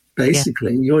god,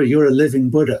 basically. Yeah. You're a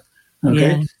living Buddha.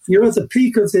 Okay, yeah. You're at the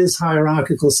peak of this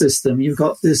hierarchical system. You've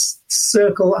got this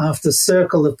circle after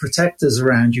circle of protectors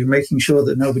around you, making sure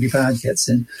that nobody bad gets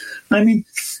in. I mean,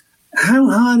 how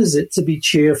hard is it to be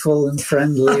cheerful and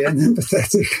friendly and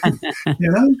empathetic?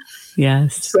 You know?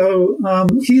 Yes. So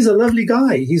he's a lovely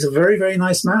guy. He's a very, very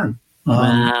nice man.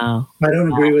 Wow. I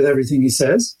don't agree with everything he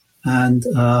says, and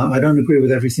I don't agree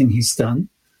with everything he's done.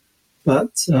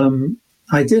 But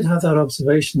I did have that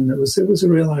observation, and it was a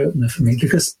real eye-opener for me,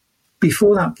 because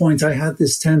before that point, I had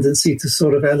this tendency to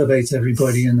sort of elevate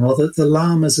everybody, and the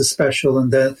lamas are special,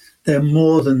 and they're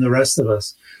more than the rest of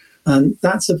us. And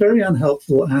that's a very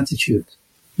unhelpful attitude.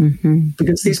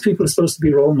 Because these people are supposed to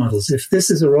be role models. If this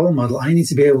is a role model, I need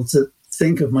to be able to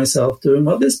think of myself doing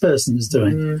what this person is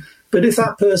doing. But if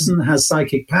that person has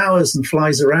psychic powers and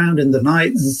flies around in the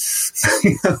night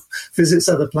and visits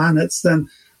other planets, then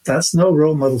that's no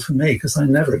role model for me, because I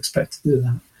never expect to do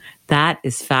that. That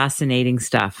is fascinating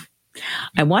stuff.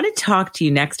 I want to talk to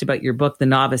you next about your book, The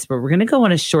Novice, but we're going to go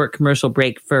on a short commercial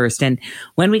break first. And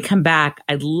when we come back,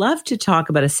 I'd love to talk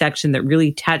about a section that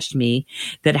really touched me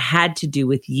that had to do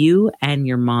with you and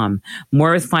your mom.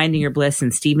 More with Finding Your Bliss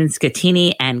and Stephen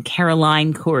Scattini and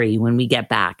Caroline Corey when we get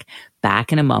back.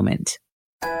 Back in a moment.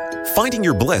 Finding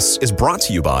Your Bliss is brought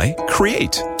to you by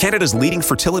Create, Canada's leading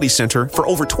fertility centre for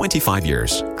over 25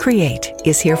 years. Create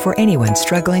is here for anyone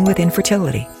struggling with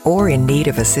infertility or in need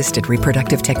of assisted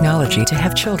reproductive technology to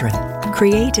have children.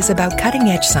 Create is about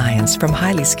cutting-edge science from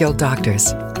highly skilled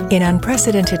doctors. In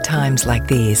unprecedented times like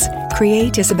these,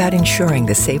 Create is about ensuring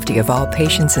the safety of all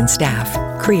patients and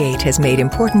staff. Create has made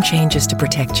important changes to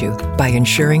protect you by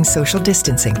ensuring social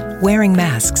distancing, wearing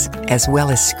masks, as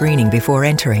well as screening before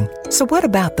entering. So what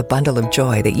about the bundle of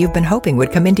joy that you've been hoping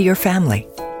would come into your family?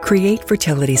 Create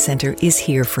Fertility Center is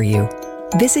here for you.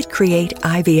 Visit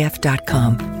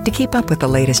CreateIVF.com to keep up with the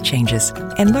latest changes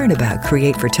and learn about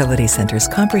Create Fertility Center's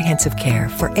comprehensive care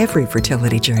for every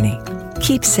fertility journey.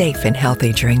 Keep safe and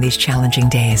healthy during these challenging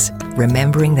days,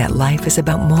 remembering that life is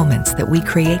about moments that we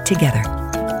create together.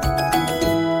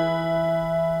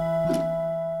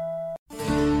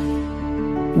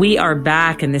 We are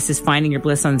back, and this is Finding Your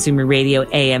Bliss on Zoomer Radio,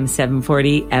 AM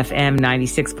 740, FM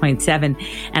 96.7.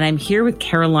 And I'm here with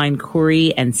Caroline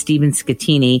Corey and Stephen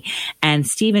Scattini. And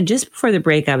Stephen, just before the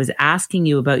break, I was asking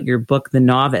you about your book, The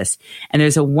Novice. And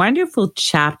there's a wonderful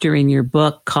chapter in your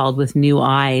book called With New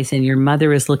Eyes. And your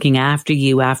mother is looking after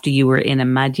you were in a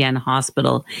Madyan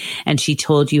hospital. And she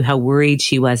told you how worried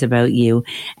she was about you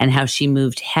and how she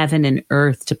moved heaven and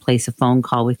earth to place a phone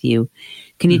call with you.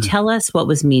 Can you tell us what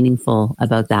was meaningful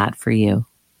about that for you?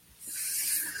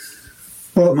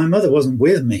 Well, my mother wasn't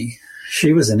with me.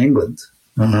 She was in England.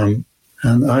 And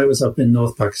I was up in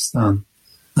North Pakistan.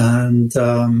 And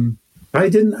I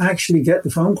didn't actually get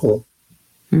the phone call.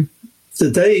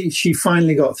 The day she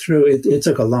finally got through, it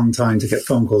took a long time to get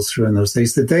phone calls through in those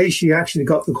days. The day she actually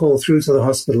got the call through to the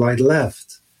hospital, I'd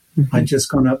left. I'd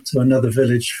just gone up to another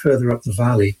village further up the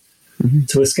valley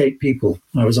to escape people.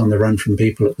 I was on the run from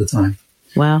people at the time.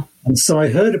 Wow. And so I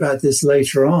heard about this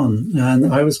later on,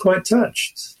 and I was quite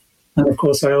touched. And of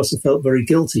course, I also felt very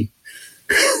guilty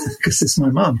because it's my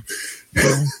mum.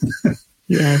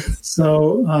 Yeah.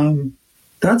 So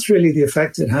that's really the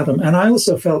effect it had on. And I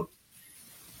also felt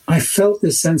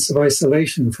this sense of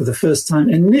isolation for the first time.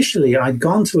 Initially, I'd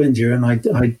gone to India and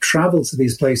I'd traveled to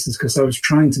these places because I was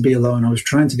trying to be alone. I was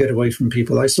trying to get away from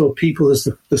people. I saw people as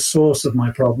the source of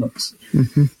my problems.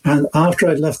 And after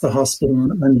I'd left the hospital,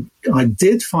 and I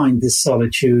did find this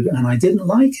solitude and I didn't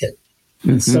like it.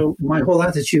 And so my whole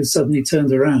attitude suddenly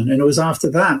turned around. And it was after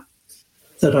that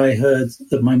I heard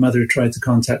that my mother had tried to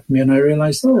contact me, and I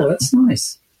realized, oh, that's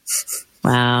nice.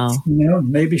 Wow.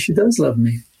 Maybe she does love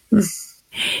me.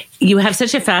 You have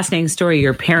such a fascinating story.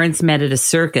 Your parents met at a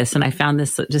circus, and I found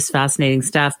this just fascinating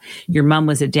stuff. Your mom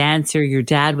was a dancer. Your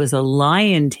dad was a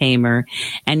lion tamer,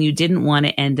 and you didn't want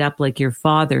to end up like your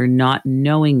father, not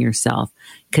knowing yourself,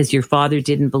 because your father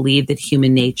didn't believe that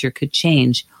human nature could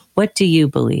change. What do you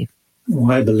believe?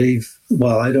 Well, I believe,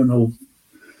 I don't know.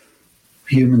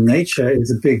 Human nature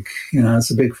is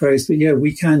it's a big phrase, but yeah,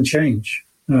 we can change.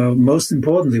 Most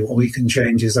importantly, what we can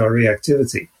change is our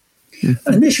reactivity.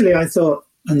 Initially, I thought,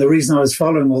 and the reason I was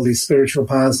following all these spiritual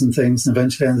paths and things, and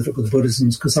eventually ended up with Buddhism,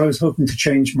 is because I was hoping to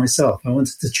change myself. I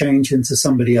wanted to change into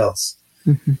somebody else,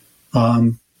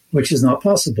 which is not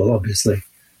possible, obviously.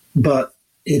 But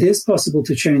it is possible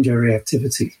to change our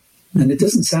reactivity. And it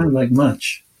doesn't sound like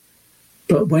much.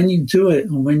 But when you do it,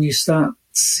 and when you start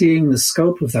seeing the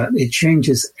scope of that, it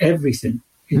changes everything.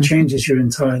 It changes your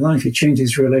entire life. It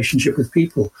changes your relationship with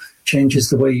people, changes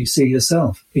the way you see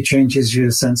yourself. It changes your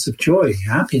sense of joy,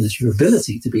 happiness, your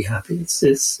ability to be happy.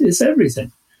 It's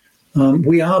everything.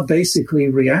 We are basically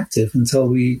reactive until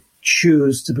we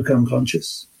choose to become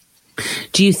conscious.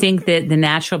 Do you think that the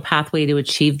natural pathway to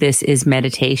achieve this is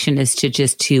meditation, is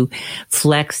to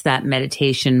flex that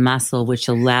meditation muscle, which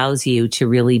allows you to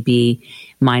really be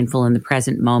mindful in the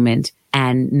present moment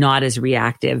and not as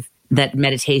reactive? That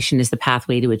meditation is the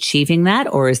pathway to achieving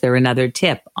that, or is there another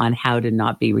tip on how to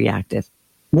not be reactive?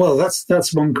 Well,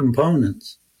 that's one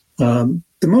component. The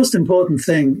most important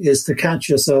thing is to catch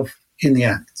yourself in the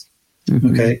act.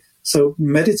 Okay, so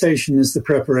meditation is the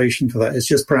preparation for that. It's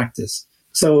just practice.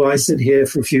 So I sit here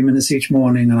for a few minutes each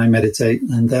morning and I meditate,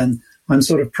 and then I'm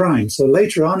sort of primed. So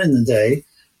later on in the day,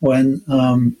 when,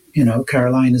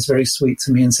 Caroline is very sweet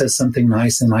to me and says something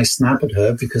nice and I snap at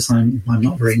her because I'm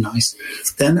not very nice,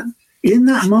 then in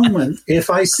that moment, if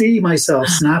I see myself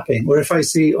snapping or if I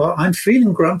see, I'm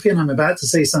feeling grumpy and I'm about to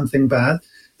say something bad,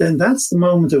 then that's the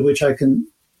moment at which I can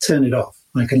turn it off.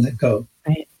 I can let go.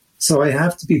 Right. So I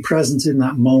have to be present in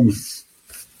that moment.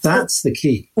 That's the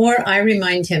key. Or I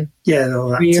remind him. Yeah,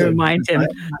 you remind him.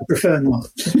 I prefer not.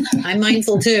 I'm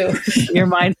mindful too. You're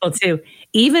mindful too.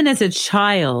 Even as a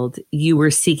child, you were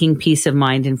seeking peace of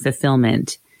mind and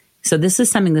fulfillment. So this is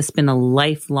something that's been a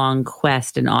lifelong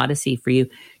quest and odyssey for you.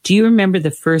 Do you remember the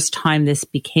first time this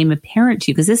became apparent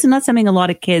to you? Because this is not something a lot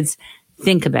of kids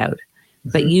think about,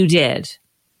 but you did.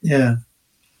 Yeah.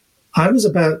 I was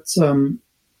about,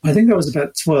 I think I was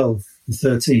about 12 or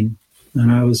 13,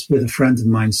 and I was with a friend of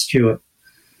mine, Stuart.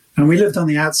 And we lived on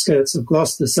the outskirts of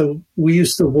Gloucester, so we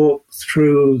used to walk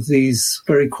through these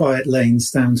very quiet lanes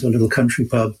down to a little country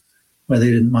pub where they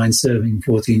didn't mind serving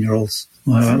 14-year-olds.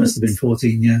 Well, I must have been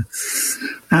 14, yeah.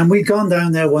 And we'd gone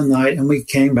down there one night and we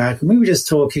came back and we were just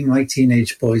talking like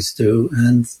teenage boys do.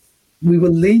 And we were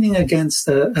leaning against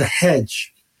a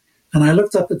hedge. And I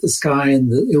looked up at the sky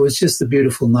and it was just a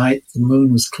beautiful night. The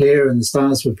moon was clear and the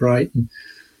stars were bright.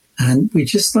 And we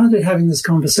just started having this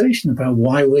conversation about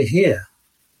why we're here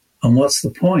and what's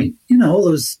the point. You know, all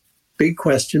those big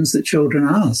questions that children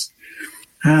ask.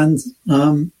 And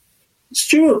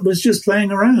Stuart was just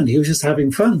playing around. He was just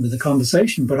having fun with the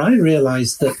conversation. But I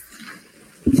realized that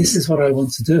this is what I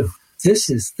want to do. This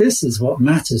is what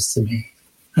matters to me.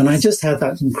 And I just had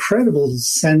that incredible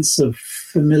sense of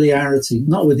familiarity,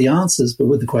 not with the answers, but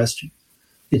with the question.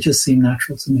 It just seemed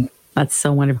natural to me. That's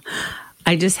so wonderful.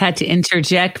 I just had to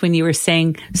interject when you were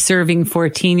saying serving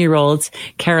 14-year-olds.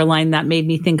 Caroline, that made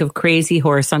me think of Crazy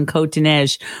Horse on Côte des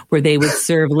Neiges, where they would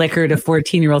serve liquor to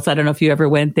 14-year-olds. I don't know if you ever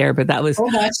went there, but that was... Oh,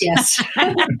 gosh, yes.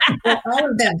 All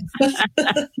of them.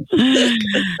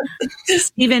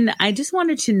 Stephen, I just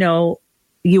wanted to know,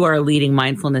 you are a leading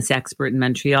mindfulness expert in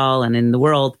Montreal and in the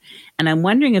world, and I'm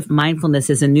wondering if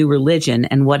mindfulness is a new religion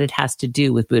and what it has to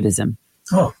do with Buddhism.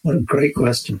 Oh, what a great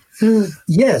question.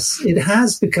 Yes, it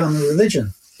has become a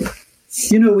religion.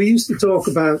 You know, we used to talk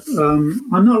about,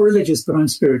 I'm not religious, but I'm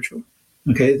spiritual.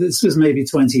 Okay, this was maybe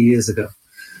 20 years ago.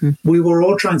 We were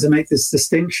all trying to make this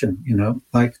distinction, you know,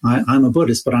 like I'm a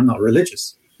Buddhist, but I'm not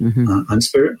religious. I'm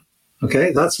spiritual.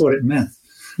 Okay, that's what it meant.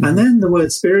 And then the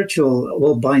word spiritual,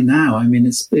 well, by now, I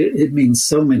mean, it means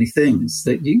so many things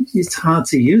that it's hard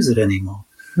to use it anymore.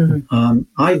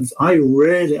 I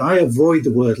avoid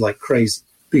the word like crazy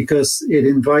because it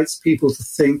invites people to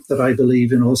think that I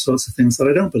believe in all sorts of things that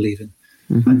I don't believe in.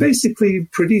 I'm basically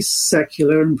pretty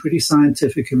secular and pretty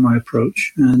scientific in my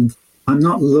approach, and I'm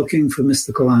not looking for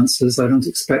mystical answers. I don't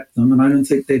expect them, and I don't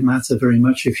think they matter very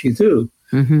much if you do.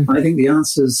 I think the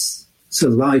answers to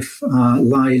life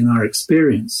lie in our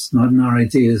experience, not in our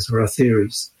ideas or our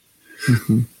theories.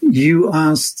 You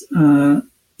asked...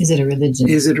 Is it a religion?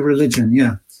 Is it a religion?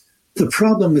 Yeah. The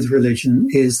problem with religion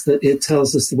is that it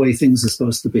tells us the way things are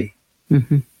supposed to be.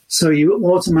 So you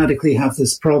automatically have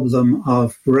this problem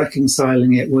of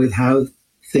reconciling it with how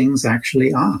things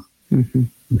actually are.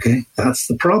 Okay, that's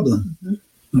the problem.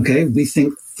 Okay, we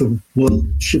think the world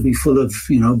should be full of,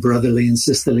 you know, brotherly and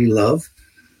sisterly love,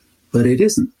 but it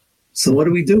isn't. So what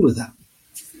do we do with that?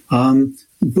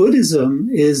 Buddhism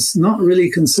is not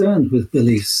really concerned with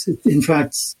beliefs. In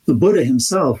fact, the Buddha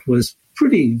himself was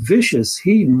pretty vicious.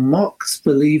 He mocks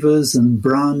believers and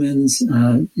Brahmins,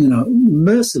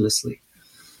 mercilessly.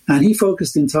 And he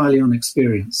focused entirely on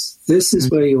experience. This is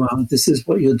where you are. This is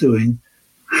what you're doing.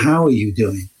 How are you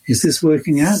doing? Is this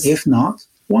working out? If not,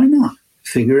 why not?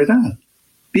 Figure it out.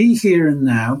 Be here and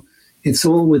now. It's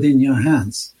all within your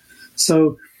hands.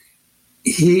 So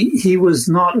he was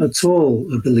not at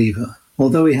all a believer,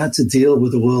 although he had to deal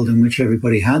with a world in which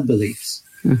everybody had beliefs.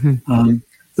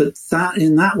 But that,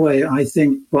 in that way, I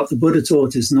think what the Buddha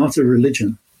taught is not a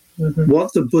religion.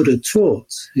 What the Buddha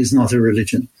taught is not a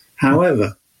religion.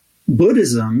 However,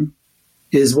 Buddhism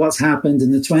is what's happened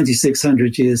in the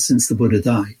 2,600 years since the Buddha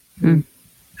died.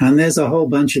 And there's a whole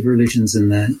bunch of religions in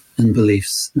there, and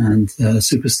beliefs, and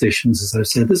superstitions, as I've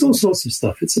said. There's all sorts of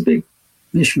stuff. It's a big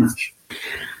mishmash.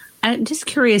 I'm just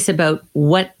curious about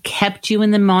what kept you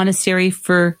in the monastery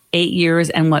for 8 years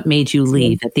and what made you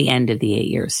leave at the end of the 8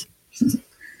 years.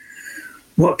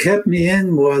 What kept me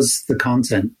in was the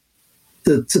content.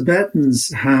 The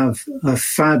Tibetans have a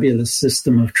fabulous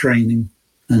system of training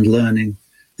and learning.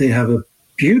 They have a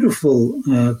beautiful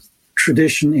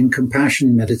tradition in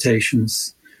compassion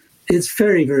meditations. It's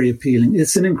very, very appealing.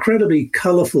 It's an incredibly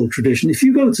colorful tradition. If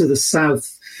you go to the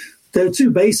south there are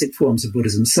two basic forms of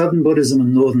Buddhism, Southern Buddhism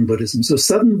and Northern Buddhism. So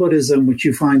Southern Buddhism, which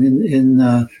you find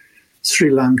in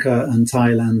Sri Lanka and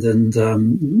Thailand and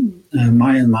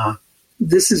Myanmar,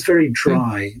 this is very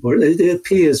dry, or it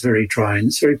appears very dry, and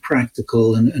it's very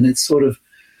practical, and it's sort of,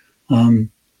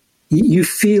 you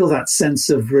feel that sense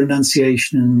of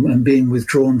renunciation and being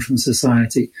withdrawn from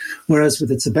society. Whereas with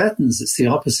the Tibetans, it's the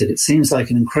opposite. It seems like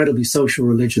an incredibly social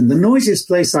religion. The noisiest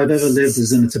place I've ever lived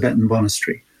is in a Tibetan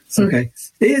monastery. Okay.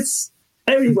 It's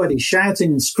everybody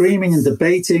shouting and screaming and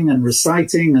debating and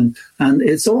reciting, and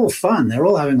it's all fun. They're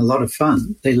all having a lot of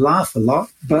fun. They laugh a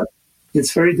lot, but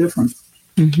it's very different.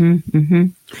 Mm-hmm, mm-hmm.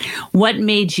 What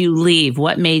made you leave?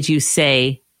 What made you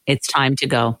say it's time to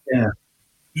go?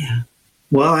 Yeah.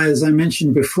 Well, as I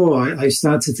mentioned before, I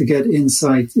started to get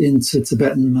insight into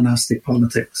Tibetan monastic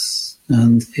politics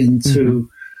and into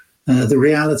the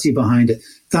reality behind it.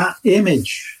 That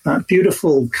image, that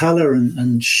beautiful color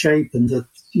and shape, and that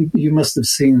you must have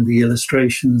seen the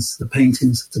illustrations, the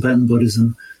paintings of Tibetan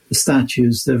Buddhism, the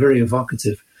statues, they're very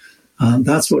evocative.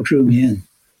 That's what drew me in.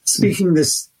 Speaking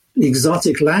this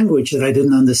exotic language that I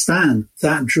didn't understand,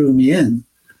 that drew me in.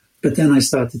 But then I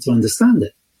started to understand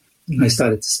it. I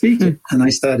started to speak it, and I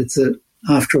started to,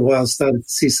 after a while, started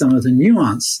to see some of the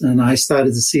nuance, and I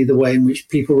started to see the way in which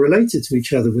people related to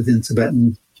each other within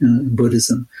Tibetan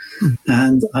Buddhism.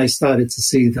 And I started to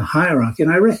see the hierarchy,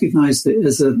 and I recognized it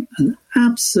as an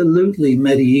absolutely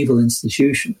medieval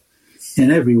institution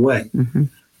in every way. Mm-hmm.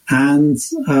 And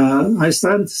I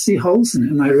started to see holes in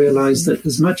it, and I realized that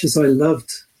as much as I loved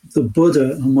the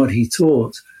Buddha and what he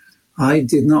taught, I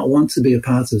did not want to be a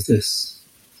part of this.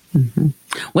 Mm-hmm.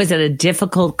 Was it a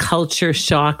difficult culture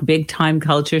shock, big time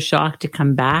culture shock to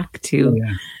come back to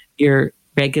your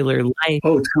regular life?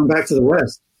 Oh, to come back to the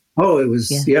West. Oh, it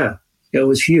was, it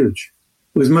was huge.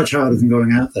 It was much harder than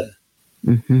going out there.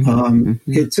 Mm-hmm.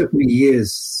 It took me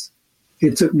years.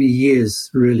 It took me years,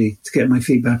 really, to get my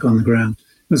feet back on the ground.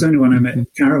 It was only when I met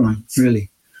Caroline, really,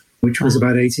 which was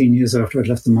about 18 years after I'd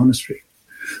left the monastery.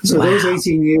 So those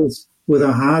 18 years were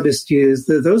the hardest years.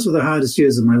 Those were the hardest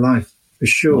years of my life, for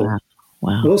sure.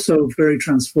 Wow. Also very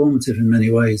transformative in many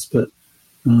ways, but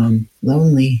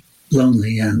lonely.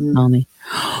 Lonely, yeah. Lonely.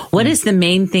 What is the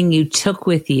main thing you took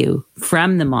with you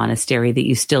from the monastery that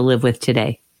you still live with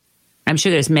today? I'm sure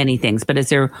there's many things, but is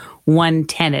there one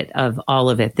tenet of all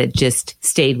of it that just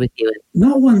stayed with you?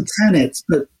 Not one tenet,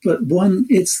 but one,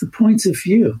 it's the point of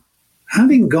view.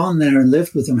 Having gone there and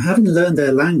lived with them, having learned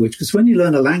their language, because when you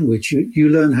learn a language, you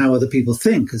learn how other people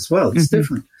think as well. It's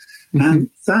different. Mm-hmm. And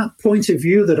that point of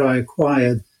view that I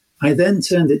acquired, I then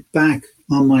turned it back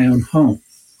on my own home,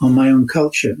 on my own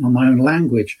culture, on my own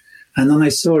language. And then I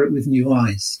saw it with new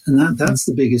eyes. And that's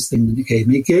the biggest thing that it gave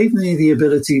me. It gave me the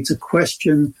ability to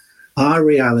question our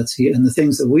reality and the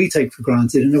things that we take for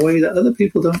granted in a way that other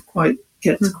people don't quite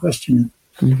get to question it.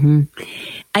 Mm-hmm.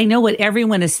 I know what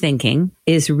everyone is thinking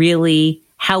is really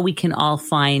how we can all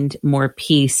find more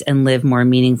peace and live more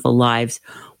meaningful lives.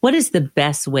 What is the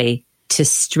best way to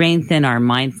strengthen our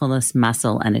mindfulness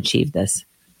muscle and achieve this?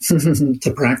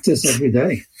 To practice every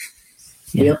day.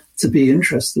 Yep. To be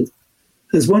interested.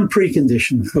 There's one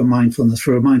precondition for mindfulness,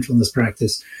 for a mindfulness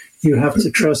practice. You have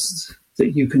to trust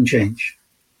that you can change.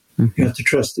 Mm-hmm. You have to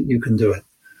trust that you can do it.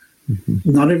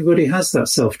 Mm-hmm. Not everybody has that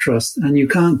self-trust, and you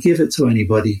can't give it to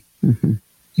anybody. Mm-hmm.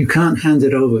 You can't hand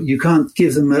it over. You can't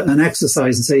give them an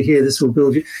exercise and say, here, this will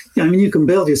build you. I mean, you can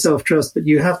build your self-trust, but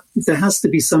there has to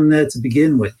be some there to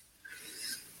begin with.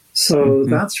 So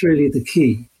that's really the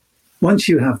key. Once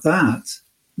you have that,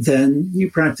 then you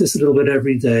practice a little bit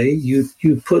every day. You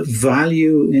put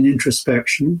value in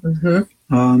introspection.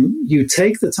 Mm-hmm. You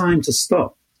take the time to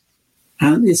stop.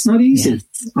 And it's not easy. Yes.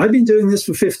 I've been doing this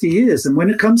for 50 years. And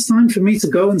when it comes time for me to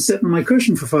go and sit on my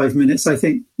cushion for 5 minutes, I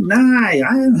think, I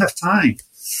don't have time.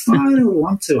 I don't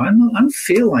want to. I don't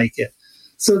feel like it.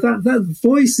 So that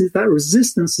voice, that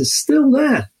resistance is still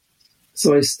there.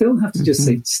 So I still have to just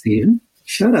say, Stephen,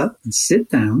 shut up and sit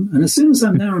down. And as soon as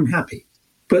I'm there, I'm happy.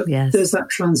 But there's that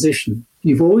transition.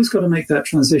 You've always got to make that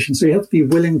transition. So you have to be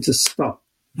willing to stop.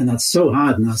 And that's so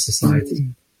hard in our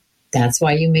society. That's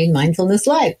why you made Mindfulness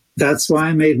Live. That's why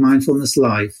I made Mindfulness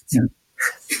Live. Yeah.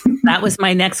 That was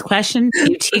my next question.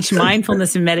 You teach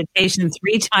mindfulness and meditation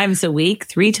 3 times a week,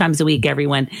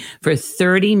 everyone, for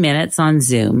 30 minutes on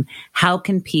Zoom. How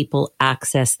can people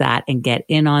access that and get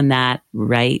in on that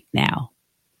right now?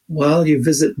 Well, you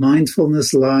visit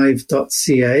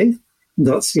mindfulnesslive.ca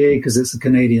because it's a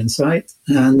Canadian site,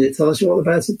 and it tells you all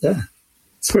about it there.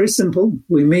 It's very simple.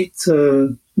 We meet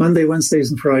Monday, Wednesdays,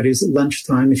 and Fridays at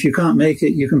lunchtime. If you can't make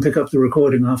it, you can pick up the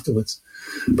recording afterwards.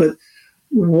 But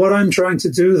what I'm trying to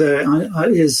do there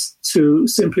is to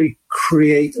simply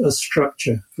create a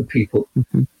structure for people.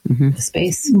 The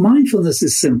space. Mindfulness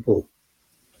is simple.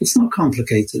 It's not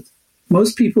complicated.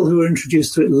 Most people who are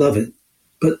introduced to it love it,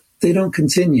 but they don't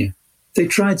continue. They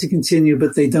try to continue,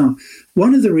 but they don't.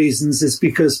 One of the reasons is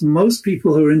because most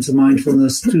people who are into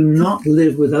mindfulness do not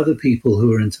live with other people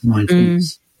who are into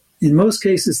mindfulness. In most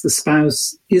cases, the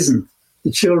spouse isn't.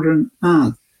 The children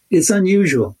aren't. It's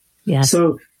unusual. Yes.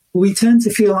 So we tend to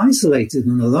feel isolated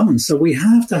and alone. So we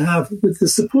have to have, with the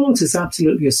support is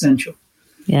absolutely essential.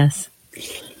 Yes.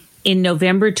 In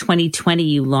November 2020,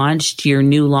 you launched your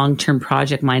new long-term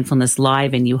project, Mindfulness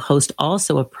Live, and you host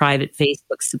also a private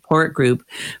Facebook support group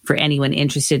for anyone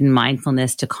interested in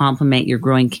mindfulness to complement your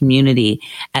growing community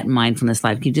at Mindfulness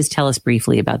Live. Can you just tell us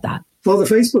briefly about that? Well, the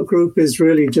Facebook group is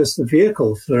really just a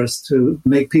vehicle for us to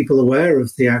make people aware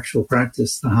of the actual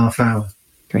practice, the half hour.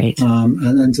 Great.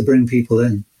 And then to bring people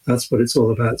in. That's what it's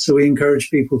all about. So we encourage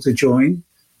people to join.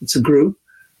 It's a group.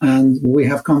 And we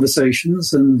have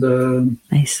conversations and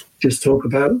nice. Just talk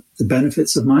about the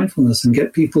benefits of mindfulness and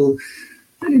get people,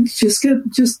 just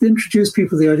introduce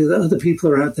people to the idea that other people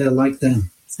are out there like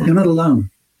them. Exactly. You're not alone.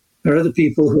 There are other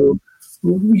people who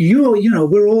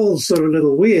we're all sort of a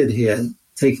little weird here,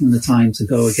 taking the time to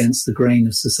go against the grain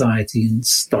of society and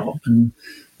stop and,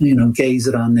 gaze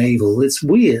at our navel. It's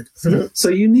weird. Mm-hmm. So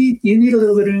you need a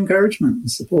little bit of encouragement and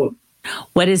support.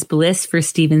 What is bliss for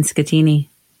Stephen Scattini?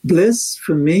 Bliss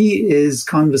for me is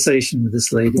conversation with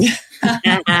this lady. Oh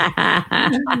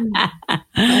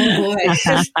boy.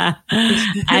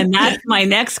 And that's my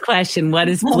next question. What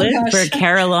is bliss for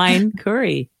Caroline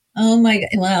Curry? Oh my God.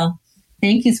 Well,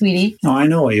 thank you, sweetie. Oh, I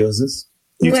know what yours is.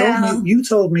 You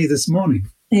told me this morning.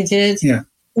 I did? Yeah.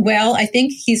 Well, I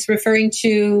think he's referring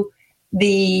to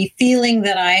the feeling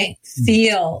that I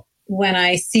feel when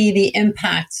I see the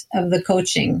impact of the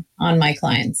coaching on my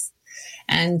clients.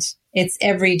 And it's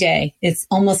every day. It's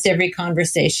almost every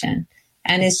conversation.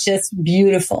 And it's just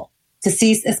beautiful to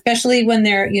see, especially when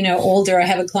they're, older. I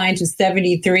have a client who's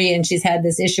 73 and she's had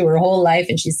this issue her whole life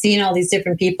and she's seen all these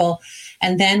different people.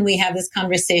 And then we have this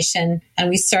conversation and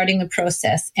we're starting the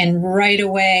process. And right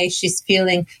away, she's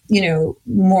feeling,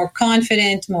 more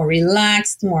confident, more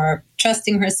relaxed, more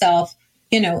trusting herself,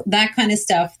 that kind of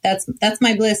stuff. That's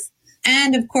my bliss.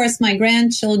 And of course, my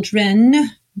grandchildren,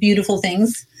 beautiful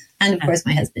things. And of course,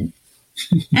 my husband.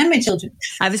 And my children.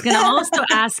 I was going to also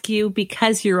ask you,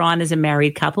 because you're on as a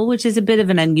married couple, which is a bit of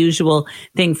an unusual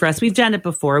thing for us. We've done it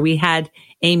before. We had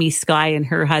Amy Skye and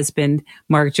her husband,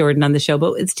 Mark Jordan, on the show,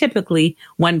 but it's typically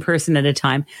one person at a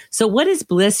time. So what is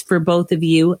bliss for both of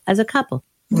you as a couple?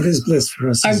 What is bliss for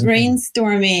us? Our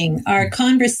brainstorming, our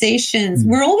conversations.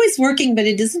 We're always working, but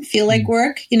it doesn't feel like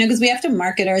work, because we have to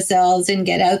market ourselves and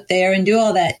get out there and do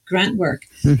all that grunt work.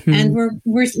 Mm-hmm. And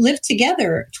we're live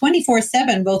together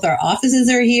 24/7. Both our offices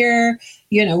are here.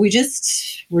 We're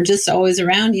just always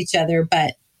around each other.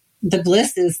 But the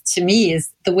bliss to me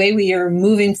is the way we are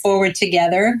moving forward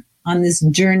together on this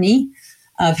journey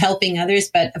of helping others.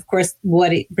 But of course,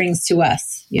 what it brings to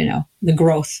us, the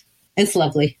growth. It's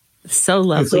lovely. So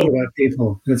lovely. It's all about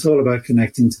people. It's all about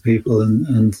connecting to people.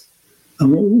 And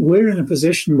we're in a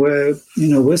position where,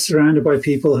 we're surrounded by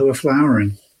people who are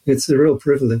flowering. It's a real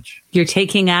privilege. You're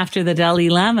taking after the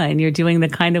Dalai Lama and you're doing the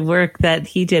kind of work that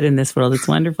he did in this world. It's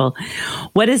wonderful.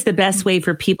 What is the best way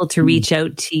for people to reach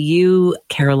out to you,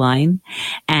 Caroline,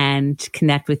 and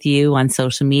connect with you on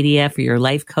social media for your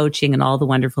life coaching and all the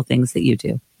wonderful things that you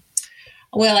do?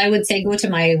 Well, I would say go to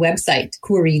my website,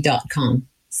 Courey.com.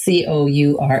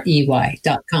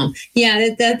 Courey.com. Yeah,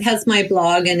 that has my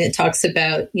blog and it talks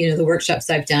about, the workshops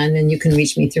I've done, and you can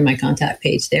reach me through my contact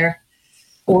page there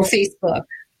or Facebook.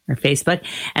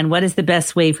 And what is the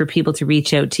best way for people to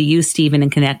reach out to you, Stephen, and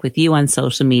connect with you on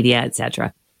social media,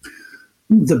 etc.?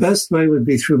 The best way would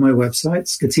be through my website,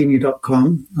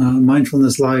 scattini.com.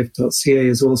 Mindfulnesslive.ca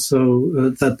is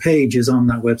also, that page is on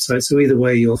that website. So either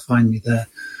way, you'll find me there.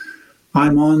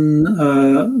 I'm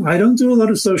on, I don't do a lot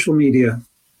of social media.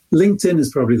 LinkedIn is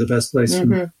probably the best place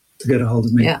to get a hold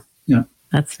of me. Yeah.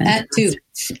 That's fantastic. That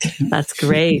too. That's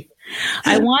great.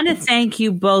 I want to thank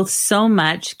you both so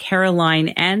much, Caroline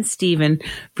and Stephen,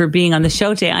 for being on the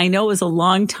show today. I know it was a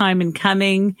long time in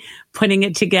coming, putting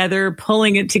it together,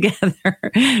 pulling it together,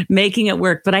 making it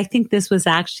work. But I think this was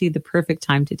actually the perfect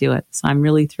time to do it. So I'm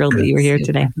really thrilled that you were here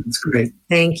today. That's great.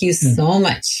 Thank you so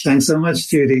much. Thanks so much,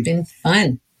 Judy. It's been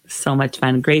fun. So much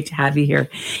fun. Great to have you here.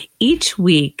 Each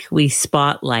week, we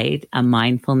spotlight a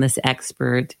mindfulness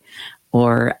expert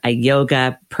or a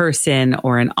yoga person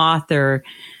or an author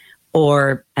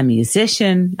or a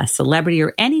musician, a celebrity,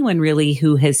 or anyone really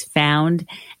who has found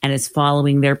and is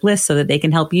following their bliss so that they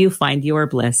can help you find your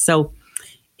bliss. So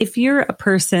if you're a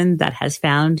person that has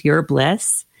found your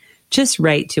bliss, just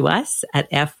write to us at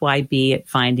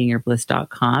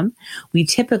fyb@findingyourbliss.com. We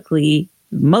typically,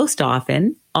 most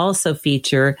often, also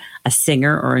feature a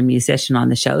singer or a musician on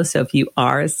the show. So if you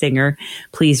are a singer,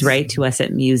 please write to us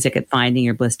at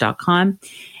music@findingyourbliss.com.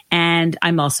 And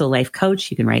I'm also a life coach.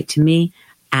 You can write to me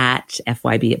at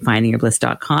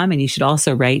fyb@findingyourbliss.com. And you should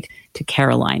also write to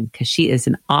Caroline because she is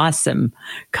an awesome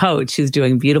coach who's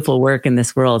doing beautiful work in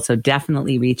this world. So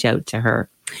definitely reach out to her.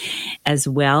 As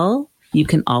well, you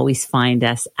can always find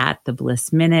us at The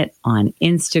Bliss Minute on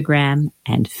Instagram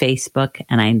and Facebook,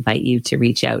 and I invite you to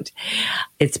reach out.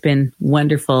 It's been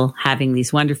wonderful having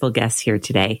these wonderful guests here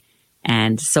today,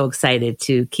 and so excited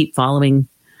to keep following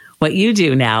what you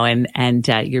do now and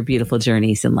your beautiful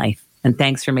journeys in life. And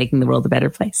thanks for making the world a better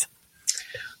place.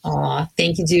 Aw,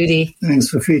 thank you, Judy. Thanks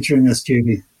for featuring us,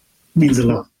 Judy. It means a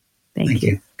lot. Thank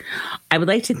you. I would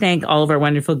like to thank all of our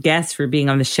wonderful guests for being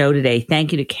on the show today.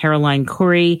 Thank you to Caroline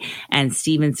Corey and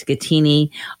Stephen Scatini.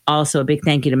 Also, a big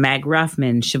thank you to Mag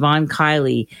Ruffman, Siobhan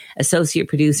Kiley, associate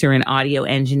producer and audio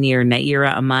engineer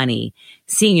Naira Amani,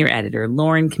 senior editor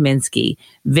Lauren Kaminsky,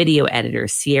 video editor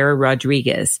Sierra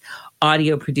Rodriguez,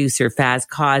 audio producer Faz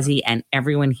Kazi, and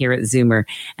everyone here at Zoomer.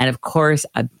 And of course,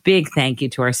 a big thank you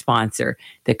to our sponsor,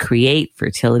 the Create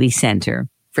Fertility Center.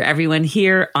 For everyone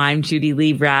here, I'm Judy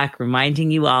Librach,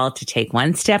 reminding you all to take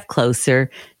one step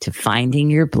closer to finding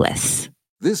your bliss.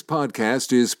 This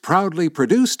podcast is proudly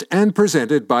produced and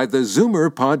presented by the Zoomer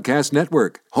Podcast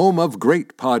Network, home of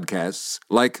great podcasts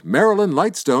like Marilyn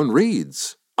Lightstone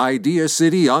Reads, Idea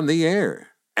City on the Air,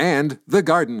 and The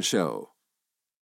Garden Show.